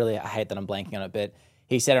 I hate that I'm blanking on it, but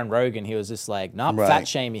he said on Rogan, he was just like, no, Right. fat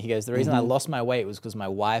shame me. He goes, the reason I lost my weight was because my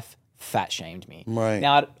wife fat shamed me. Right.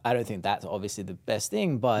 Now, I don't think that's obviously the best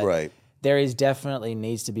thing, but Right. there is definitely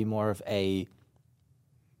needs to be more of a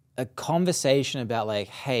conversation about like,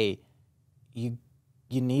 hey, you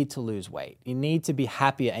need to lose weight. You need to be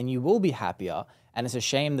happier, and you will be happier. And it's a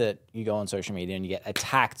shame that you go on social media and you get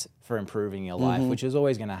attacked for improving your life, which is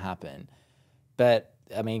always going to happen. But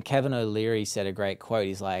I mean, Kevin O'Leary said a great quote.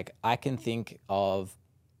 He's like, I can think of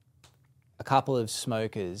a couple of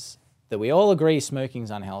smokers that we all agree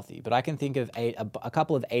smoking's unhealthy, but I can think of a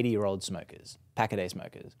couple of 80-year-old smokers, pack-a-day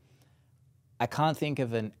smokers. I can't think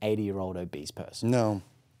of an 80-year-old obese person. No.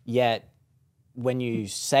 Yet, when you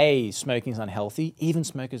say smoking's unhealthy, even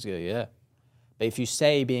smokers go, yeah. But if you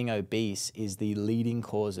say being obese is the leading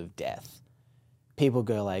cause of death, people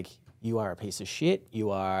go like, you are a piece of shit. You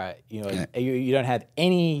are, you don't have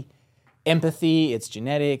any empathy. It's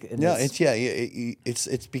genetic. And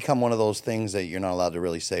It's become one of those things that you're not allowed to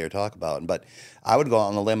really say or talk about. But I would go out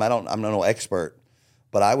on a limb. I'm no expert,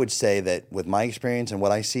 but I would say that with my experience and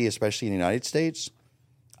what I see, especially in the United States,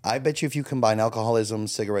 I bet you if you combine alcoholism,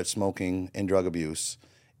 cigarette smoking, and drug abuse,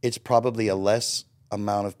 it's probably a less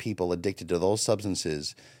amount of people addicted to those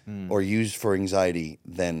substances or used for anxiety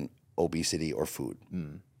than obesity or food.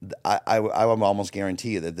 I would almost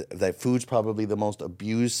guarantee you that food's probably the most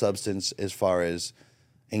abused substance as far as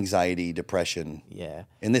anxiety, depression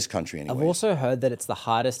in this country anyway. I've also heard that it's the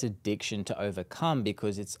hardest addiction to overcome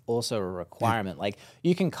because it's also a requirement. Like,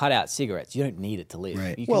 you can cut out cigarettes. You don't need it to live.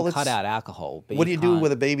 Right. You can cut out alcohol. But what do you do can't.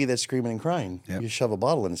 with a baby that's screaming and crying? Yep. You shove a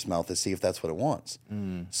bottle in its mouth to see if that's what it wants.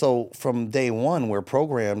 So from day one, we're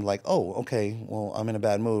programmed like, oh, okay, well, I'm in a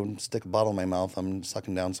bad mood. Stick a bottle in my mouth. I'm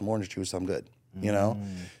sucking down some orange juice. I'm good. You know?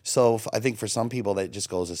 So I think for some people that just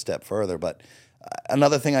goes a step further. But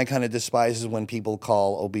another thing I kind of despise is when people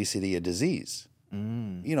call obesity a disease.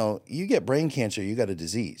 You know, you get brain cancer, you got a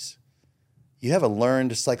disease. You have a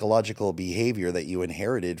learned psychological behavior that you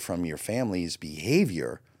inherited from your family's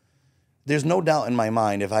behavior. There's no doubt in my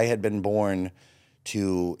mind if I had been born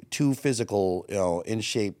to two physical, in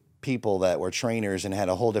shape people that were trainers and had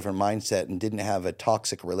a whole different mindset and didn't have a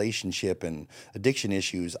toxic relationship and addiction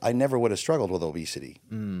issues, I never would have struggled with obesity.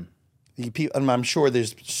 And I'm sure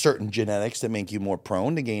there's certain genetics that make you more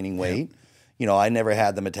prone to gaining weight. You know, I never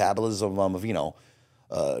had the metabolism of,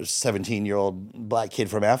 a 17-year-old black kid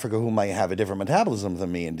from Africa who might have a different metabolism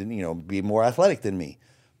than me and, be more athletic than me.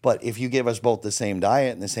 But if you give us both the same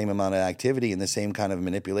diet and the same amount of activity and the same kind of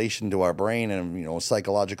manipulation to our brain and,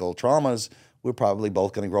 psychological traumas, we're probably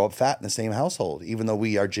both going to grow up fat in the same household, even though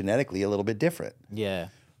we are genetically a little bit different. Yeah.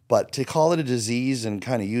 But to call it a disease and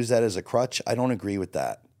kind of use that as a crutch, I don't agree with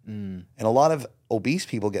that. And a lot of obese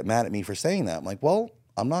people get mad at me for saying that. I'm like, well,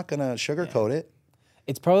 I'm not going to sugarcoat it.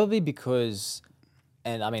 It's probably because,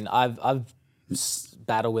 and I mean, I've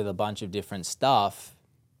battled with a bunch of different stuff,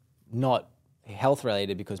 not health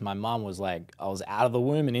related, because my mom was like, I was out of the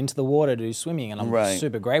womb and into the water to do swimming, and I'm Right.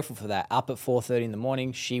 super grateful for that. Up at 4:30 in the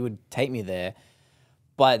morning, she would take me there.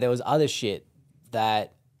 But there was other shit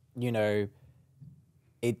that, you know,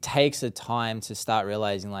 it takes a time to start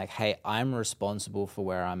realizing like, hey, I'm responsible for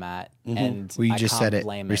where I'm at. And Well, you I just can't said it,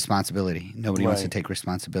 blame responsibility. Nobody wants to Right. take And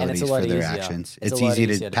responsibilities it's a lot for their easier. actions. It's It's a lot easy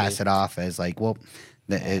easier to to pass do. it off as like, well,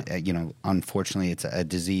 you know, unfortunately it's a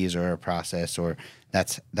disease or a process, or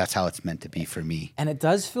that's how it's meant to be for me. And it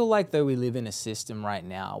does feel like though we live in a system right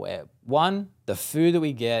now where one, the food that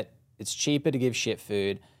we get, it's cheaper to give shit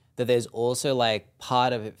food, that there's also like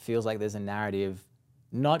part of it feels like there's a narrative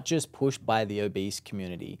not just pushed by the obese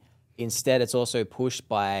community. Instead, it's also pushed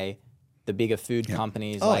by the bigger food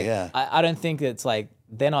companies. Oh, like, yeah. I don't think it's like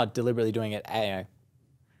they're not deliberately doing it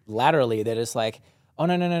laterally. They're just like, oh,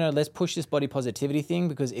 no, let's push this body positivity thing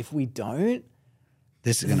because if we don't,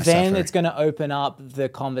 This is going to then suffer. it's going to open up the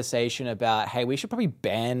conversation about, hey, we should probably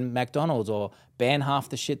ban McDonald's or ban half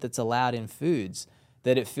the shit that's allowed in foods.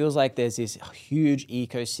 That it feels like there's this huge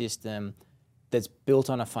ecosystem that's built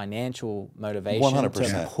on a financial motivation 100%.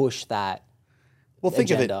 to push that. Well, think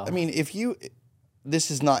agenda. of it. I mean, this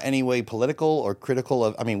is not any way political or critical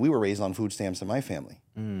of, I mean, we were raised on food stamps in my family.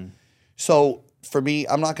 So for me,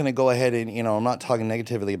 I'm not going to go ahead and, you know, I'm not talking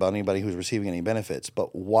negatively about anybody who's receiving any benefits,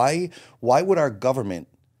 but why would our government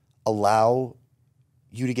allow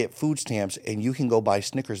you to get food stamps and you can go buy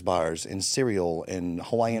Snickers bars and cereal and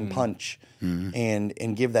Hawaiian Punch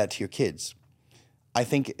and give that to your kids? I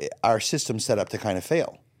think our system's set up to kind of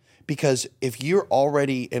fail. Because if you're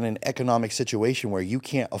already in an economic situation where you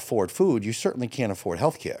can't afford food, you certainly can't afford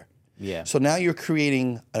healthcare. Yeah. So now you're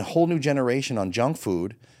creating a whole new generation on junk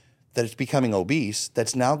food that is becoming obese,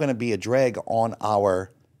 that's now going to be a drag on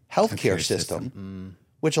our healthcare system,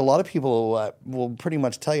 which a lot of people will pretty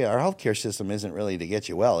much tell you our healthcare system isn't really to get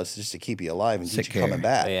you well. It's just to keep you alive and keep Sick you coming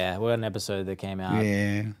care. back. Yeah, we had an episode that came out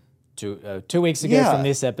Yeah. 2 weeks ago Yeah. from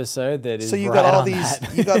this episode that is So you right got all on these,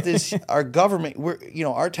 that. you got this, our government,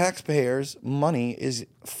 our taxpayers' money is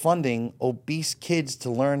funding obese kids to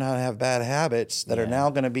learn how to have bad habits that are now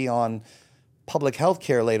going to be on public health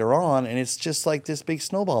care later on. And it's just like this big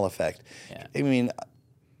snowball effect. Yeah. I mean,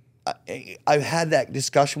 I've had that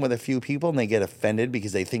discussion with a few people and they get offended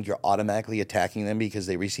because they think you're automatically attacking them because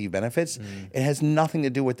they receive benefits. It has nothing to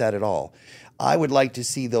do with that at all. I would like to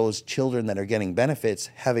see those children that are getting benefits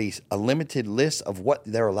have a limited list of what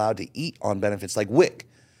they're allowed to eat on benefits, like WIC.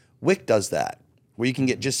 WIC does that, where you can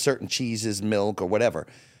get just certain cheeses, milk, or whatever.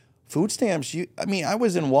 Food stamps, I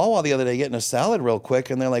was in Wawa the other day getting a salad real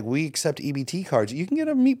quick, and they're like, we accept EBT cards. You can get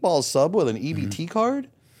a meatball sub with an EBT card,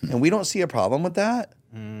 and we don't see a problem with that.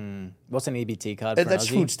 What's an EBT card for an That's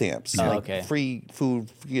Aussie? food stamps. Oh, Like okay. free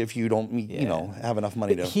food if you don't, have enough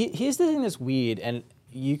money to. Here's the thing that's weird, and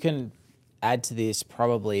you can add to this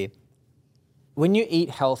probably. When you eat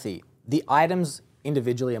healthy, the items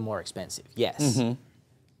individually are more expensive, yes.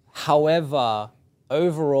 However,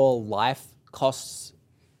 overall life costs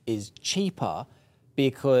is cheaper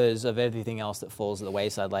because of everything else that falls at the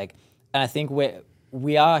wayside. Like, and I think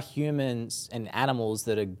we are humans and animals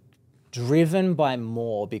that are driven by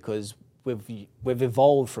more because we've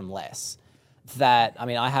evolved from less. That, I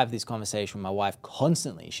mean, I have this conversation with my wife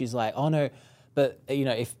constantly. She's like, oh no, but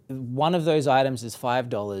if one of those items is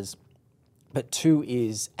 $5, but two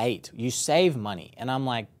is $8, you save money. And I'm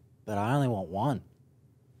like, but I only want one.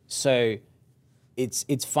 So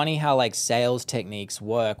it's funny how like sales techniques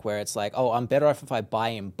work where it's like, oh, I'm better off if I buy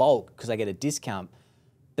in bulk because I get a discount.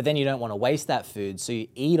 But then you don't want to waste that food, so you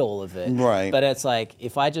eat all of it. Right. But it's like,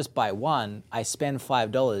 if I just buy one, I spend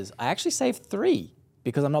 $5, I actually save $3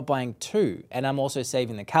 because I'm not buying two. And I'm also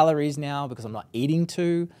saving the calories now because I'm not eating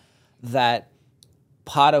two. That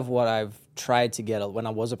part of what I've tried to get when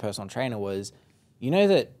I was a personal trainer was,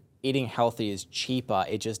 that eating healthy is cheaper.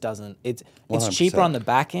 It just doesn't, it's 100%. cheaper on the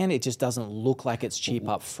back end. It just doesn't look like it's cheap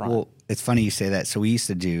up front. Well, it's funny you say that. So we used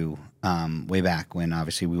to do way back when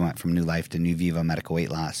obviously we went from New Life to New Viva Medical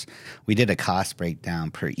Weight Loss. We did a cost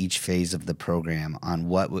breakdown per each phase of the program on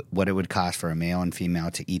what it would cost for a male and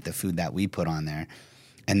female to eat the food that we put on there,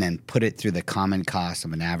 and then put it through the common cost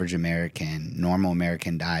of an average American, normal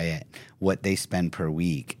American diet, what they spend per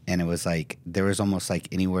week. And it was like, there was almost like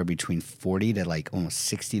anywhere between $40 to like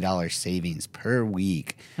almost $60 savings per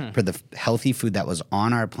week for the healthy food that was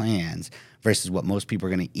on our plans versus what most people are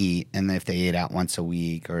going to eat. And if they ate out once a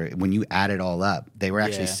week, or when you add it all up, they were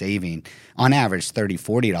actually saving on average $30,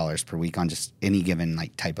 $40 per week on just any given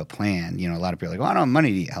like type of plan. A lot of people are like, well, I don't have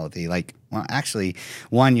money to eat healthy. Like, well, actually,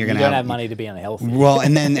 one, you're you going to don't have money to be unhealthy. Well,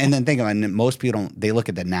 and then think of it. And most people they look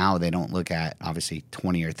at the now. They don't look at obviously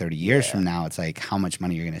 20 or 30 years from now. It's like how much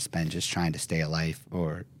money you're going to spend just trying to stay alive.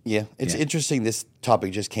 Or Yeah, it's interesting this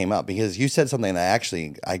topic just came up because you said something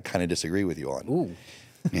that I kind of disagree with you on. Ooh.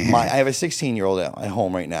 I have a 16-year-old at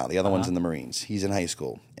home right now. The other one's in the Marines. He's in high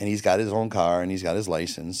school, and he's got his own car, and he's got his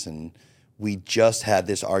license, and we just had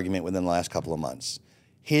this argument within the last couple of months.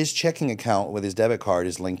 His checking account with his debit card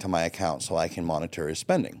is linked to my account so I can monitor his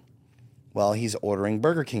spending. Well, he's ordering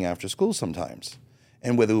Burger King after school sometimes.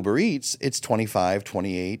 And with Uber Eats, it's $25,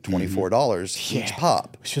 $28, $24 each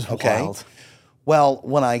pop. Which is wild. Well,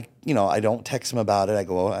 when I don't text him about it, I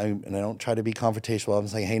go, and I don't try to be confrontational. I'm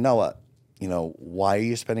saying, hey, Noah, why are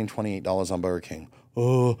you spending $28 on Burger King?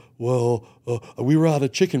 We were out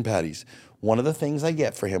of chicken patties. One of the things I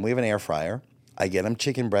get for him, we have an air fryer. I get him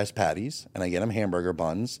chicken breast patties, and I get him hamburger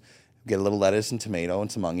buns. Get a little lettuce and tomato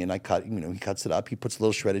and some onion. He cuts it up. He puts a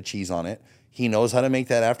little shredded cheese on it. He knows how to make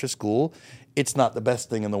that after school. It's not the best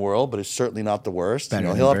thing in the world, but it's certainly not the worst.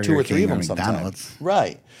 He'll have 2 or 3 of them sometimes.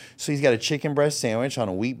 Right. So he's got a chicken breast sandwich on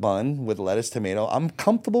a wheat bun with lettuce, tomato. I'm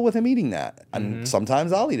comfortable with him eating that. And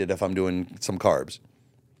sometimes I'll eat it if I'm doing some carbs.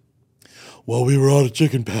 Well, we were out of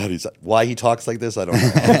chicken patties. Why he talks like this, I don't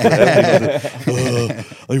know.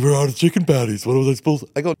 We were out of chicken patties. What was I supposed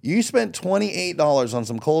to? I go, you spent $28 on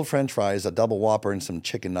some cold French fries, a double Whopper, and some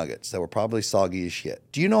chicken nuggets that were probably soggy as shit.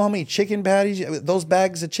 Do you know how many chicken patties? Those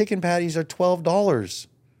bags of chicken patties are $12.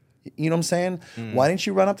 You know what I'm saying? Why didn't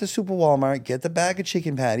you run up to Super Walmart, get the bag of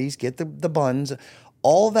chicken patties, get the buns?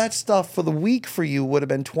 All that stuff for the week for you would have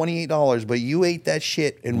been $28, but you ate that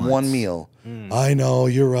shit in one meal. I know,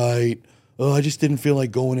 you're right. Oh, I just didn't feel like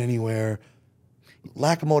going anywhere.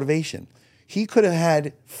 Lack of motivation. He could have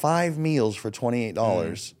had 5 meals for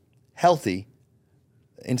 $28, healthy,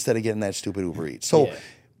 instead of getting that stupid Uber Eats. So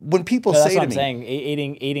when people say to me... That's what I'm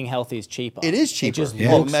saying. Eating healthy is cheaper. It is cheaper.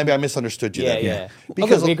 Well, maybe I misunderstood you there. Yeah.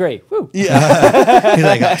 Because we agree. Woo. Yeah. You're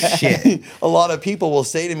like, oh, shit. A lot of people will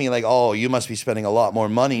say to me, like, oh, you must be spending a lot more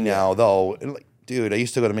money now, though. And like, dude, I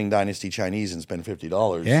used to go to Ming Dynasty Chinese and spend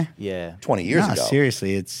 $50. Yeah. 20 years ago.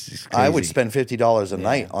 Seriously, it's crazy. I would spend $50 a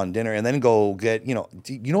night on dinner and then go get, you know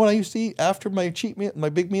what I used to eat after my cheat meal, my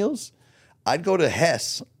big meals? I'd go to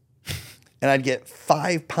Hess and I'd get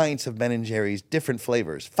 5 pints of Ben & Jerry's, different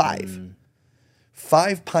flavors.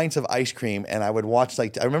 5 pints of ice cream, and I would watch,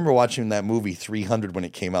 I remember watching that movie 300 when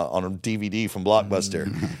it came out on a DVD from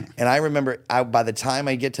Blockbuster. And I remember by the time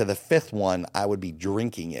I get to the 5th one, I would be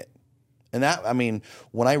drinking it. And that, I mean,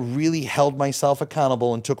 when I really held myself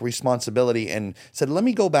accountable and took responsibility and said, let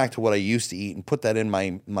me go back to what I used to eat and put that in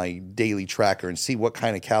my daily tracker and see what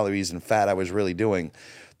kind of calories and fat I was really doing.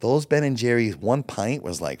 Those Ben & Jerry's, 1 pint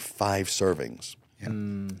was like 5 servings. Yeah.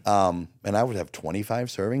 And I would have 25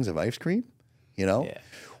 servings of ice cream, Yeah.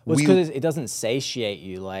 Well, it's because it doesn't satiate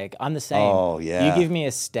you. Like, I'm the same. Oh, yeah. You give me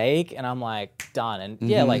a steak and I'm like, done. And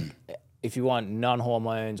yeah, like, if you want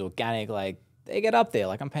non-hormones, organic, like, they get up there.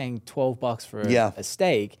 Like, I'm paying $12 for a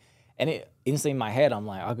steak, and it instantly in my head, I'm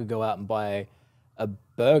like, I could go out and buy a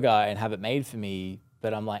burger and have it made for me,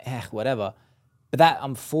 but I'm like, whatever. But that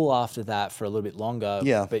I'm full after that for a little bit longer.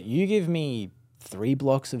 Yeah. But you give me 3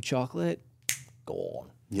 blocks of chocolate,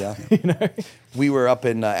 gone. Yeah. We were up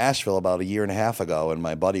in Asheville about a year and a half ago, and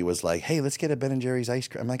my buddy was like, hey, let's get a Ben & Jerry's ice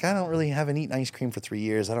cream. I'm like, I haven't eaten ice cream for 3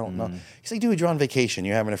 years. I don't know. He's like, dude, you're on vacation.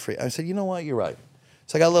 You're having a free. I said, you know what? You're right.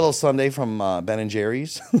 So I got a little sundae from Ben &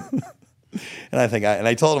 Jerry's, and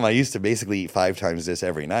I told him I used to basically eat 5 times this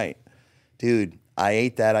every night. Dude, I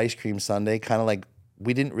ate that ice cream sundae kind of like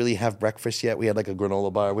we didn't really have breakfast yet. We had like a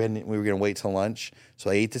granola bar. We were going to wait till lunch. So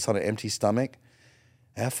I ate this on an empty stomach.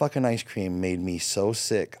 That fucking ice cream made me so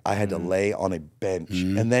sick. I had to lay on a bench.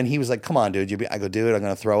 And then he was like, come on, dude. I go, dude, I'm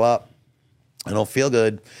going to throw up. I don't feel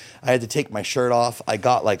good. I had to take my shirt off. I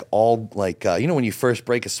got like all like, when you first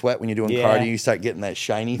break a sweat when you're doing cardio, you start getting that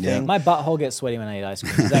shiny thing. My butthole gets sweaty when I eat ice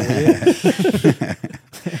cream. Is that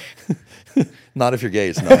weird? Not if you're gay,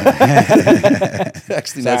 it's not.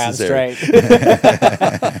 Actually necessary. I'm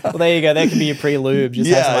straight. Well, there you go. That can be your pre-lube. Just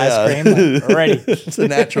have some ice cream. Like, ready. It's a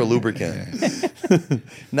natural lubricant.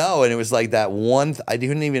 No, and it was like that one. I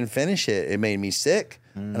didn't even finish it. It made me sick.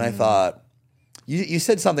 And I thought, you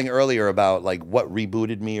said something earlier about like what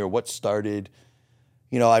rebooted me or what started.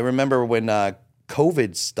 I remember when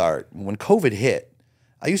COVID hit,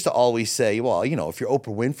 I used to always say, well, if you're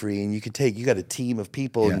Oprah Winfrey and you got a team of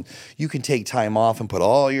people and you can take time off and put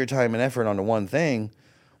all your time and effort onto one thing.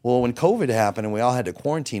 Well, when COVID happened and we all had to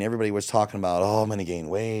quarantine, everybody was talking about, I'm going to gain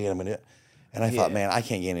weight. And I thought, man, I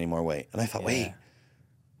can't gain any more weight. And I thought, wait,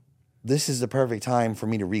 this is the perfect time for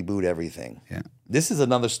me to reboot everything. Yeah. This is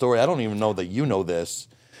another story. I don't even know that you know this.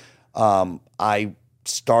 I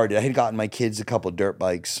had gotten my kids a couple of dirt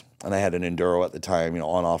bikes, and I had an Enduro at the time,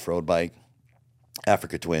 on off-road bike,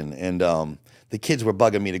 Africa Twin. And the kids were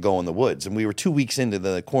bugging me to go in the woods. And we were 2 weeks into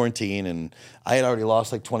the quarantine, and I had already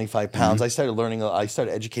lost like 25 pounds. I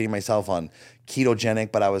started educating myself on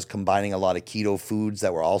ketogenic, but I was combining a lot of keto foods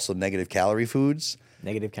that were also negative calorie foods.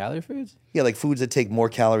 Negative calorie foods? Yeah, like foods that take more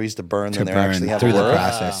calories to burn than they actually have through the worth.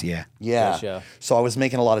 process. Yeah. Yeah. Gotcha. So I was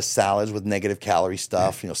making a lot of salads with negative calorie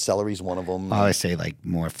stuff. You know, celery's one of them. I always say like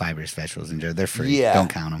more fibrous vegetables and they're free. Yeah. Don't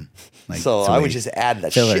count them. Like, So I would just add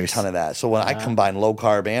that shit fillers. ton of that. So when I combine low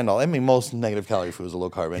carb and all, I mean, most negative calorie foods are low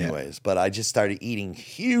carb anyways, but I just started eating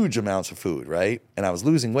huge amounts of food, right? And I was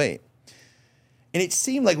losing weight. And it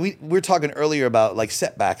seemed like we were talking earlier about like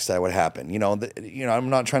setbacks that would happen. You know, I'm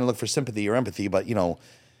not trying to look for sympathy or empathy, but you know,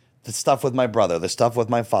 the stuff with my brother, the stuff with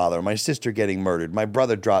my father, my sister getting murdered, my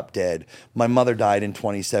brother dropped dead, my mother died in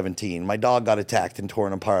 2017, my dog got attacked and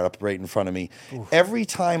torn apart up right in front of me. Oof. Every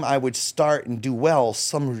time I would start and do well,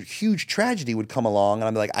 some huge tragedy would come along, and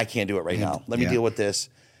I'd be like, I can't do it right now. Let me deal with this.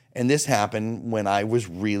 And this happened when I was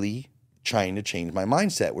really trying to change my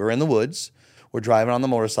mindset. We were in the woods. We're driving on the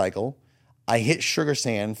motorcycle. I hit sugar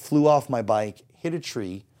sand, flew off my bike, hit a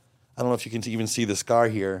tree. I don't know if you can even see the scar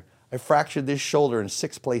here. I fractured this shoulder in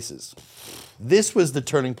 6 places. This was the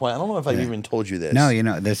turning point. I don't know if I've even told you this. No, you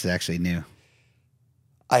know, this is actually new.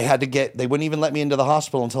 I had to they wouldn't even let me into the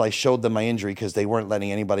hospital until I showed them my injury because they weren't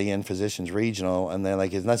letting anybody in, Physicians Regional. And they're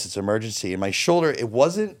like, unless it's emergency. And my shoulder, it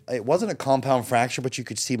wasn't a compound fracture, but you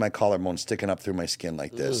could see my collarbone sticking up through my skin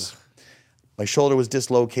like this. Ugh. My shoulder was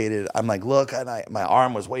dislocated. I'm like, look, and my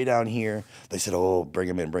arm was way down here. They said, oh, bring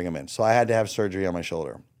him in. So I had to have surgery on my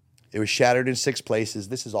shoulder. It was shattered in 6 places.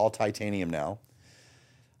 This is all titanium now.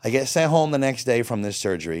 I get sent home the next day from this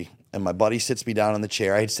surgery, and my buddy sits me down in the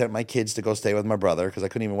chair. I had sent my kids to go stay with my brother because I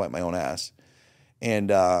couldn't even wipe my own ass. And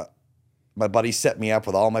my buddy set me up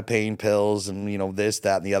with all my pain pills and, you know, this,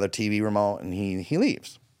 that, and the other TV remote, and he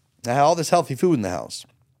leaves. I had all this healthy food in the house.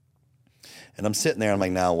 And I'm sitting there, I'm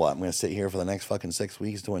like, now what? I'm going to sit here for the next fucking 6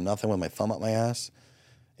 weeks doing nothing with my thumb up my ass?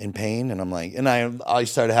 In pain, and I'm like, and I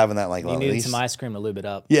started having that like, you needed some ice cream to lube it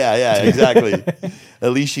up. Yeah, exactly.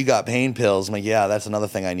 At least you got pain pills. I'm like, yeah, that's another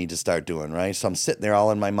thing I need to start doing, right? So I'm sitting there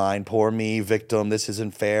all in my mind, poor me, victim, this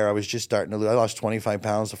isn't fair. I was just starting to lose. I lost 25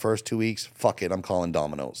 pounds the first 2 weeks. Fuck it, I'm calling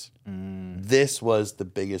Domino's. This was the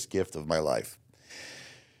biggest gift of my life.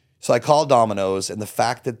 So I called Domino's, and the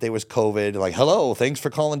fact that there was COVID, like, hello, thanks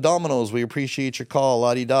for calling Domino's. We appreciate your call.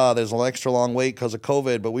 La-di-da. There's an extra long wait because of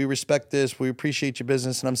COVID, but we respect this. We appreciate your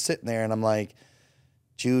business. And I'm sitting there, and I'm like,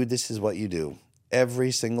 Jude, this is what you do.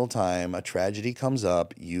 Every single time a tragedy comes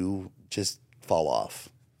up, you just fall off.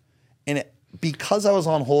 And because I was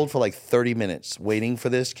on hold for like 30 minutes waiting for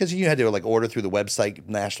this, because you had to like order through the website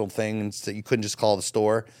national thing, and so you couldn't just call the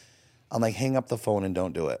store. I'm like, hang up the phone and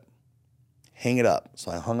don't do it. Hang it up.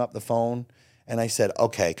 So I hung up the phone and I said,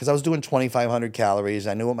 okay, because I was doing 2,500 calories.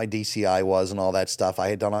 I knew what my DCI was and all that stuff. I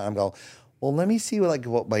had done. I'm going, well, let me see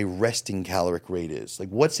what my resting caloric rate is. Like,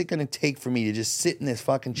 what's it going to take for me to just sit in this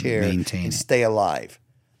fucking chair and stay alive?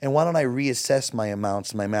 And why don't I reassess my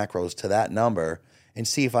amounts, my macros to that number and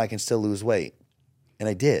see if I can still lose weight? And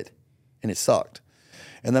I did. And it sucked.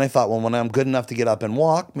 And then I thought, well, when I'm good enough to get up and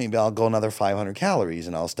walk, maybe I'll go another 500 calories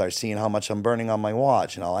and I'll start seeing how much I'm burning on my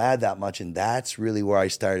watch and I'll add that much. And that's really where I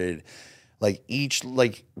started, like each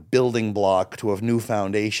like building block to a new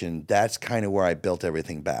foundation. That's kind of where I built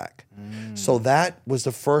everything back. So that was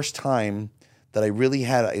the first time that I really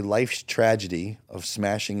had a life tragedy of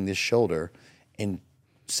smashing this shoulder and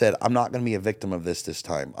said, I'm not going to be a victim of this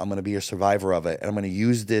time. I'm going to be a survivor of it. And I'm going to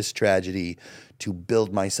use this tragedy to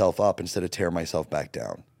build myself up instead of tear myself back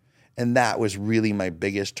down. And that was really my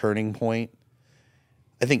biggest turning point.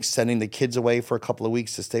 I think sending the kids away for a couple of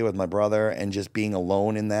weeks to stay with my brother and just being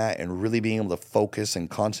alone in that and really being able to focus and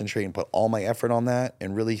concentrate and put all my effort on that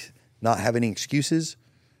and really not have any excuses,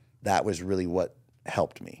 that was really what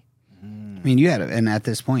helped me. I mean, and at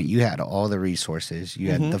this point, you had all the resources. You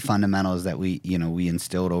had the fundamentals that we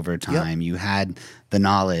instilled over time. Yep. You had the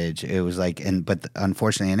knowledge. It was like, but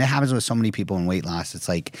unfortunately, and it happens with so many people in weight loss. It's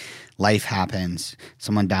like life happens,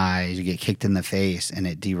 someone dies, you get kicked in the face, and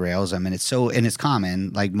it derails them. And it's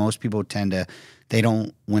common. Like most people tend to, they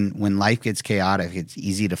don't. When life gets chaotic, it's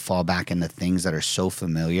easy to fall back into things that are so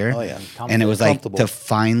familiar. Oh yeah, and it was like to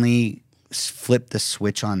finally flip the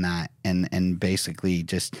switch on that and basically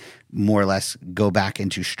just more or less go back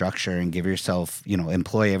into structure and give yourself,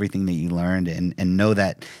 employ everything that you learned and know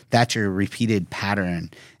that that's your repeated pattern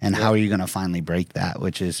and how are you going to finally break that,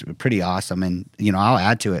 which is pretty awesome. And, I'll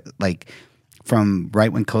add to it, like from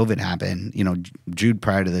right when COVID happened, Jude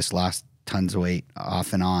prior to this lost tons of weight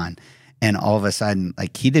off and on. And all of a sudden,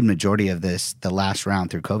 like he did majority of this, the last round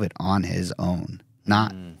through COVID on his own.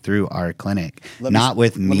 not through our clinic, Let not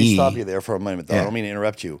with me. Let me stop you there for a moment, though. Yeah. I don't mean to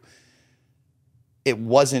interrupt you. It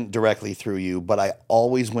wasn't directly through you, but I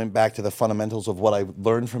always went back to the fundamentals of what I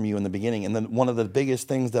learned from you in the beginning. And then one of the biggest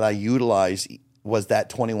things that I utilized was that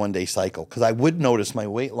 21-day cycle, because I would notice my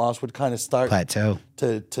weight loss would kind of start Plateau.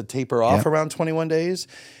 to taper off Yep. around 21 days.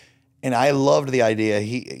 And I loved the idea.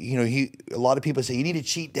 A lot of people say you need a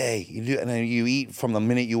cheat day. And then you eat from the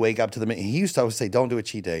minute you wake up to the minute. He used to always say, don't do a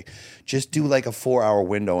cheat day. Just do like a 4-hour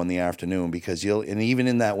window in the afternoon, because and even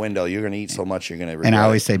in that window, you're going to eat so much you're going to regret And I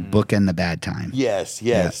always it. say book in the bad time. Yes.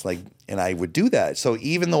 And I would do that. So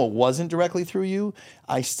even though it wasn't directly through you,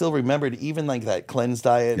 I still remembered even like that cleanse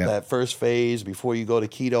diet, Yep. that first phase before you go to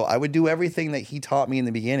keto. I would do everything that he taught me in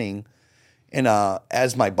the beginning. And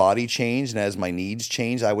as my body changed and as my needs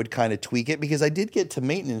changed, I would kind of tweak it, because I did get to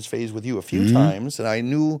maintenance phase with you a few times. And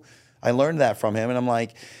I learned that from him. And I'm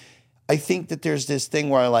like, I think that there's this thing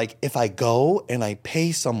where if I go and I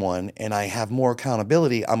pay someone and I have more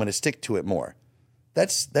accountability, I'm going to stick to it more.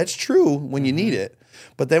 That's true when you need it.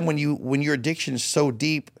 But then when your addiction is so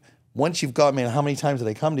deep, once you've got, man, how many times did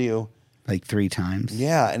I come to you? Like 3 times.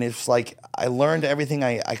 Yeah. And it's like, I learned everything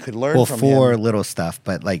I could learn Well, from 4 him. little stuff,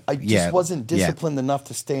 but like, I just wasn't disciplined enough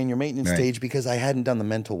to stay in your maintenance Right. stage, because I hadn't done the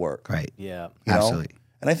mental work. Right. Yeah. you know? Absolutely.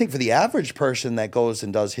 And I think for the average person that goes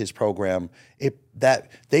and does his program, that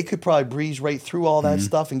they could probably breeze right through all that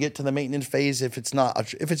stuff and get to the maintenance phase. If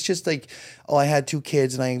it's just like, oh, I had 2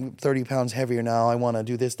 kids and I'm 30 pounds heavier now, I want to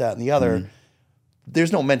do this, that, and the other.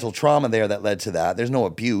 There's no mental trauma there that led to that. There's no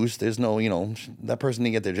abuse. There's no, that person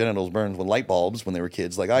didn't get their genitals burned with light bulbs when they were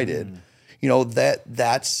kids like I did.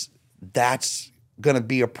 That's going to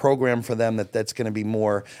be a program for them that's going to be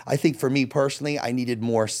more. I think for me personally, I needed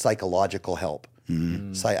more psychological help.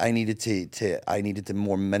 So I needed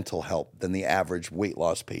more mental help than the average weight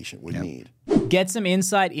loss patient would need. Get some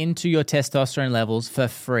insight into your testosterone levels for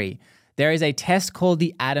free. There is a test called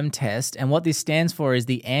the ADAM test, and what this stands for is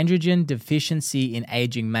the androgen deficiency in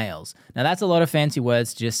aging males. Now, that's a lot of fancy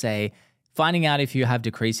words to just say finding out if you have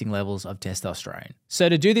decreasing levels of testosterone. So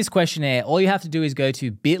to do this questionnaire, all you have to do is go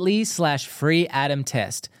to bit.ly/free ADAM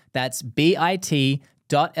test. That's bit.ly/free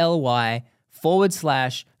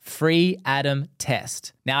ADAM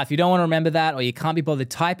test. Now, if you don't want to remember that, or you can't be bothered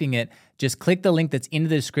typing it, just click the link that's in the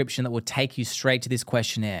description that will take you straight to this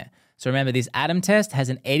questionnaire. So remember, this ADAM test has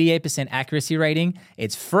an 88% accuracy rating.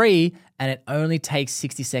 It's free, and it only takes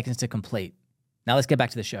 60 seconds to complete. Now let's get back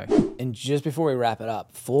to the show. And just before we wrap it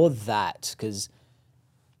up, for that, because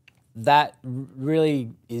that really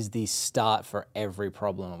is the start for every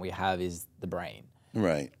problem we have, is the brain.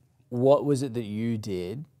 Right. What was it that you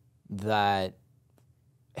did that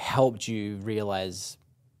helped you realize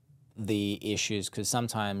the issues? Because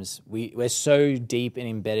sometimes we're so deep and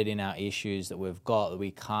embedded in our issues that we've got that we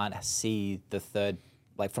can't see the third,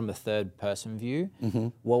 like from the third person view.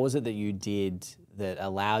 What was it that you did that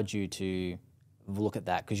allowed you to look at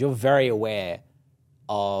that? Because you're very aware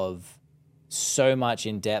of so much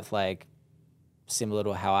in depth, like similar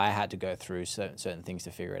to how I had to go through certain things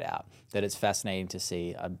to figure it out, that it's fascinating to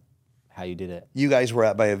see how you did it. You guys were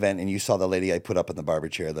at my event and you saw the lady I put up in the barber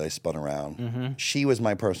chair that I spun around. She was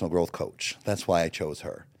my personal growth coach. That's why I chose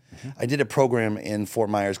her. I did a program in Fort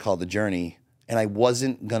Myers called The Journey, and I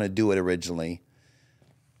wasn't going to do it originally,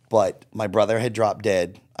 but my brother had dropped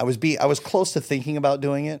dead. I was close to thinking about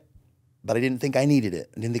doing it, but I didn't think I needed it.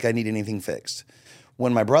 I didn't think I needed anything fixed.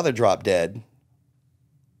 When my brother dropped dead,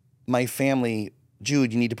 my family,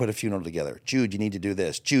 Jude, you need to put a funeral together. Jude, you need to do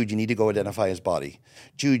this. Jude, you need to go identify his body.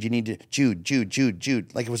 Jude, you need to,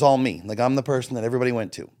 Jude. Like it was all me. Like I'm the person that everybody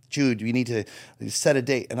went to. Jude, you need to set a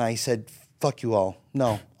date. And I said, fuck you all.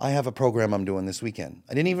 No, I have a program I'm doing this weekend.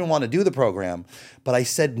 I didn't even want to do the program, but I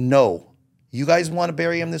said no. You guys want to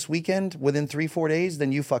bury him this weekend within 3-4 days?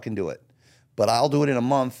 Then you fucking do it. But I'll do it in a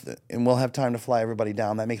month and we'll have time to fly everybody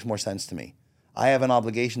down. That makes more sense to me. I have an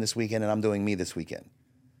obligation this weekend and I'm doing me this weekend.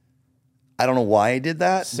 I don't know why I did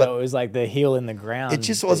that. So it was like the heel in the ground. It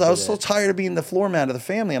just was, I was so tired of being the floor mat of the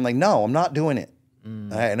family. I'm like, no, I'm not doing it.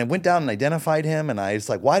 And I went down and identified him, and I was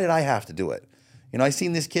like, why did I have to do it? I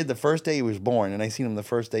seen this kid the first day he was born, and I seen him the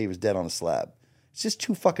first day he was dead on a slab. It's just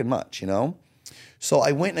too fucking much, So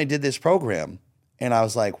I went and I did this program, and I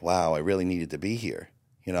was like, wow, I really needed to be here,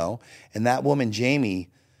 And that woman, Jamie,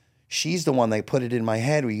 she's the one that put it in my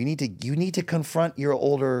head where you need to confront your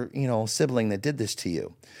older, sibling that did this to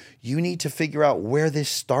you. You need to figure out where this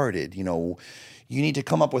started. You need to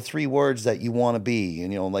come up with 3 words that you want to be,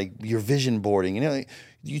 like your vision boarding.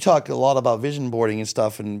 You talk a lot about vision boarding and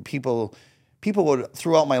stuff, and people people would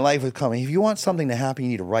throughout my life would come. If you want something to happen,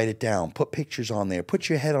 you need to write it down. Put pictures on there. Put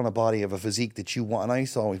your head on a body of a physique that you want. And I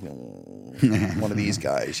used to always be one of these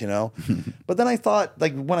guys, you know. But then I thought,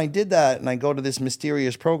 like when I did that, and I go to this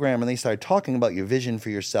mysterious program, and they started talking about your vision for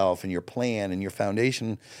yourself and your plan and your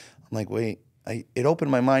foundation. I'm like, wait. It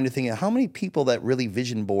opened my mind to thinking, how many people that really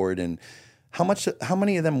vision board, and how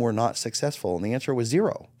many of them were not successful? And the answer was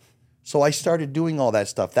 0. So I started doing all that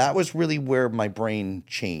stuff. That was really where my brain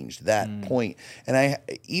changed, that point. And I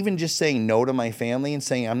even just saying no to my family and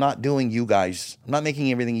saying, I'm not doing you guys, I'm not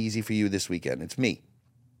making everything easy for you this weekend. It's me.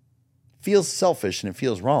 It feels selfish and it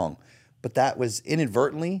feels wrong. But that was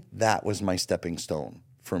inadvertently, that was my stepping stone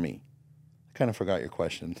for me. I kind of forgot your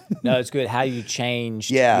question. No, it's good. How you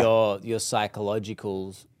changed your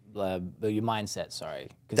psychological, your mindset. Sorry,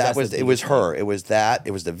 it was her. It was that.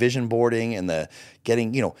 It was the vision boarding and the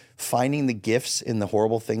getting, finding the gifts in the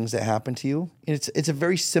horrible things that happen to you. It's a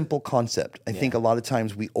very simple concept. I think a lot of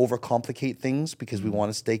times we overcomplicate things because we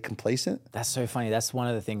want to stay complacent. That's so funny. That's one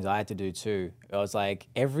of the things I had to do too. I was like,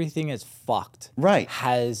 everything is fucked. Right.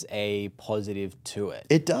 Has a positive to it.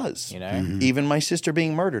 It does. Mm-hmm. Even my sister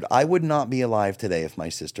being murdered. I would not be alive today if my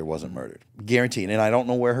sister wasn't murdered. Guaranteed. And I don't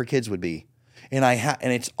know where her kids would be. And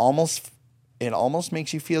it almost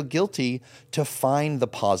makes you feel guilty to find the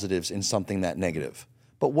positives in something that negative.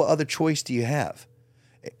 But what other choice do you have?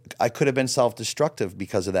 I could have been self-destructive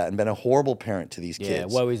because of that and been a horrible parent to these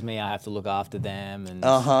kids. Woe is me. I have to look after them. And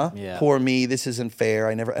yeah. Poor me. This isn't fair.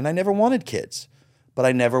 I never wanted kids, but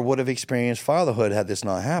I never would have experienced fatherhood had this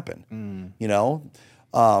not happened.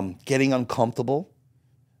 Getting uncomfortable,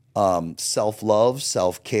 self-love,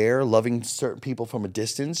 self-care, loving certain people from a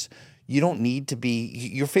distance. You don't need to be,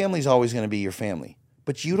 your family's always going to be your family.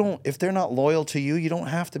 But you don't, if they're not loyal to you, you don't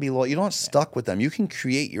have to be loyal. You're not stuck with them. You can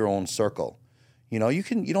create your own circle. You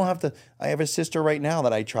don't have to, I have a sister right now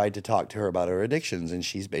that I tried to talk to her about her addictions, and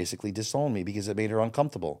she's basically disowned me because it made her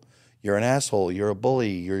uncomfortable. You're an asshole. You're a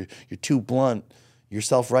bully. You're too blunt. You're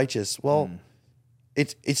self-righteous. Well,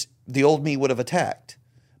 it's the old me would have attacked.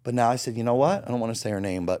 But now I said, you know what? I don't want to say her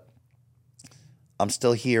name, but I'm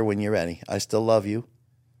still here when you're ready. I still love you.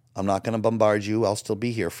 I'm not going to bombard you. I'll still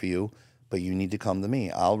be here for you, but you need to come to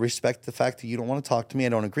me. I'll respect the fact that you don't want to talk to me. I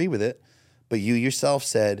don't agree with it. But you yourself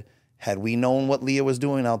said, had we known what Leah was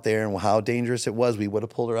doing out there and how dangerous it was, we would have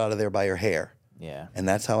pulled her out of there by her hair. Yeah. And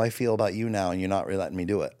that's how I feel about you now, and you're not really letting me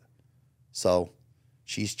do it. So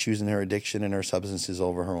she's choosing her addiction and her substances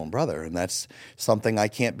over her own brother. And that's something I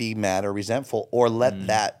can't be mad or resentful or let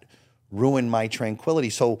that ruin my tranquility.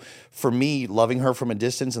 So for me, loving her from a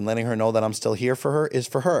distance and letting her know that I'm still here for her is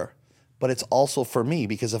for her. But it's also for me,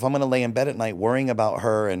 because if I'm going to lay in bed at night worrying about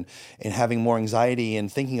her and having more anxiety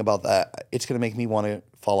and thinking about that, it's going to make me want to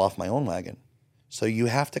fall off my own wagon. So you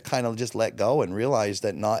have to kind of just let go and realize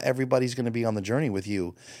that not everybody's going to be on the journey with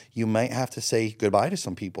you. You might have to say goodbye to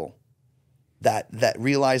some people. That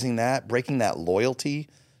realizing that, breaking that loyalty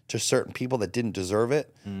to certain people that didn't deserve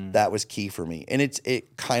it, that was key for me. And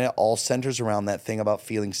it kind of all centers around that thing about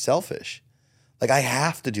feeling selfish. Like, I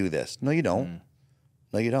have to do this. No, you don't.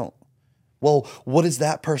 No, you don't. Well, what is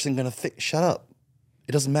that person going to think? Shut up.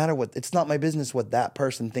 It doesn't matter it's not my business what that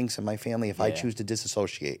person thinks of my family if I choose to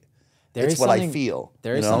disassociate. It's what I feel.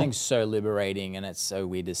 There is something so liberating, and it's so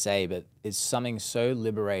weird to say, but it's something so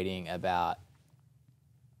liberating about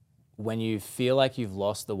when you feel like you've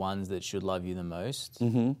lost the ones that should love you the most,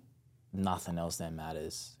 nothing else then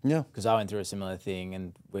matters. Yeah. Because I went through a similar thing,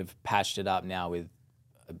 and we've patched it up now with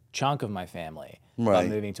a chunk of my family. Right. But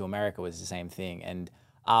moving to America was the same thing. And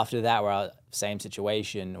after that, same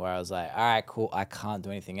situation where I was like, all right, cool, I can't do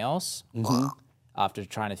anything else. After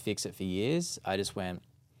trying to fix it for years, I just went,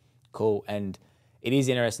 cool. And it is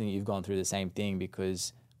interesting that you've gone through the same thing,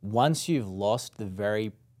 because once you've lost the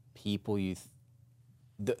very people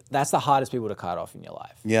that's the hardest people to cut off in your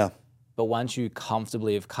life. Yeah. But once you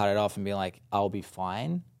comfortably have cut it off and be like, I'll be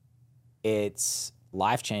fine, it's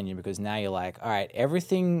life-changing, because now you're like, all right,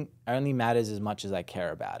 everything only matters as much as I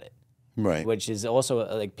care about it. Right. Which is also,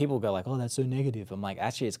 like, people go like, oh, that's so negative. I'm like,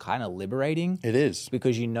 actually, it's kind of liberating. It is.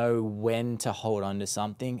 Because you know when to hold on to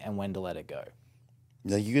something and when to let it go.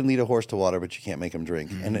 Now, you can lead a horse to water, but you can't make him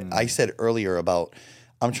drink. And I said earlier about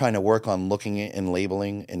I'm trying to work on looking at and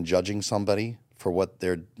labeling and judging somebody for what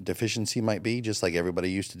their deficiency might be, just like everybody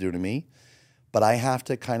used to do to me. But I have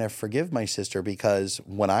to kind of forgive my sister, because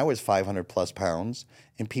when I was 500 plus pounds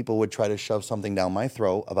and people would try to shove something down my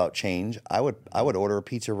throat about change, I would order a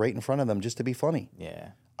pizza right in front of them just to be funny.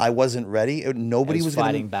 Yeah. I wasn't ready. Nobody was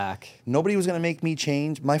fighting back. Nobody was going to make me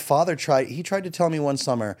change. My father tried to tell me one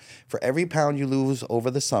summer, for every pound you lose over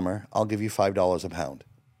the summer, I'll give you $5 a pound.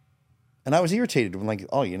 And I was irritated when like,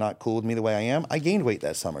 oh, you're not cool with me the way I am. I gained weight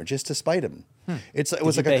that summer just to spite him. It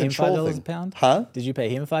was like a control $5 thing. a pound? Huh? Did you pay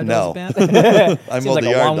him $5 No. a pound? I Seems mowed like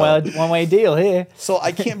the a yard, though. one-way deal here. So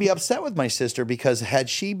I can't be upset with my sister because had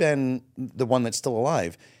she been the one that's still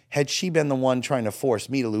alive, had she been the one trying to force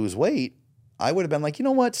me to lose weight, I would have been like, you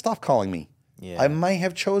know what? Stop calling me. Yeah. I might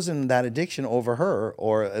have chosen that addiction over her,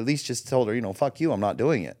 or at least just told her, you know, fuck you, I'm not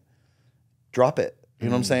doing it. Drop it. You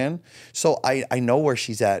know what I'm saying? So I know where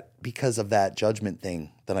she's at because of that judgment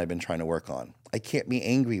thing that I've been trying to work on. I can't be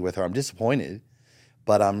angry with her. I'm disappointed,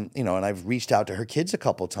 but you know, and I've reached out to her kids a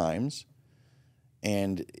couple times,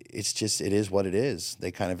 and it's just, it is what it is. They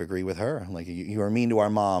kind of agree with her. Like, you are mean to our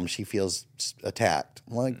mom. She feels attacked.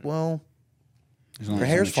 I'm like, well, her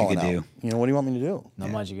hair's falling out. You know, what do you want me to do? Not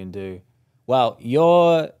much you can do. Well,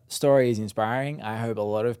 your story is inspiring. I hope a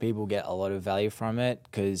lot of people get a lot of value from it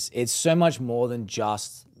because it's so much more than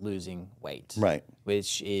just losing weight. Right.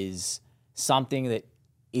 Which is something that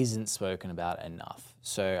isn't spoken about enough.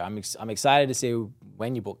 So I'm excited to see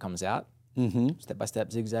when your book comes out. Step by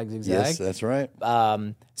step, zigzag, zigzag. Yes, that's right.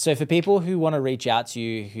 So for people who want to reach out to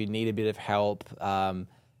you, who need a bit of help,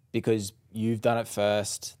 because you've done it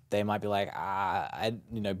first, they might be like,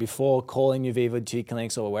 before calling New Viva T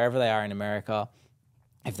clinics or wherever they are in America,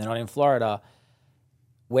 if they're not in Florida,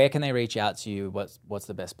 where can they reach out to you? What's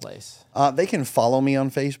the best place? They can follow me on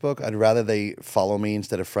Facebook. I'd rather they follow me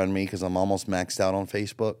instead of friend me because I'm almost maxed out on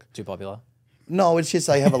Facebook. Too popular? No, it's just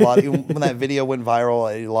I have a lot of, when that video went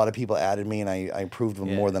viral, a lot of people added me and I improved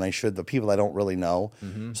them more than I should, the people I don't really know.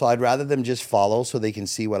 So I'd rather them just follow so they can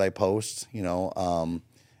see what I post, you know.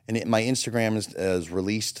 And my Instagram is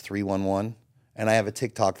Released311, and I have a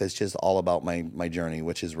TikTok that's just all about my journey,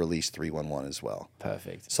 which is Released311 as well.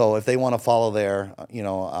 Perfect. So if they want to follow there, you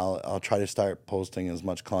know, I'll try to start posting as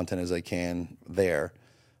much content as I can there.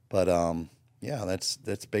 But yeah, that's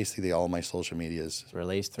basically all my social medias.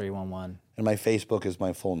 Released311. And my Facebook is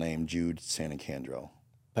my full name, Jude Sanacandro.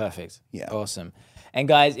 Perfect. Yeah. Awesome. And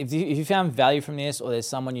guys, if you found value from this, or there's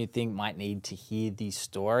someone you think might need to hear this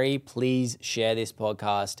story, please share this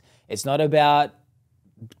podcast. It's not about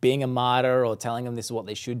being a martyr or telling them this is what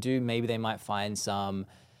they should do. Maybe they might find some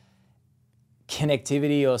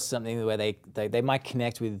connectivity or something where they might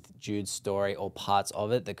connect with Jude's story or parts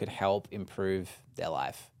of it that could help improve their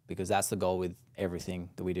life, because that's the goal with everything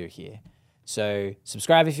that we do here. So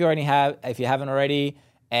subscribe if you haven't already.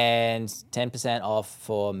 And 10% off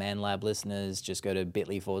for ManLab listeners. Just go to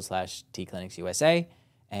bit.ly/TClinicsUSA.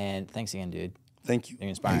 And thanks again, dude. Thank you. You're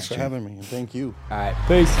inspiring. Thanks for having me. And thank you. All right.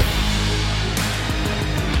 Peace.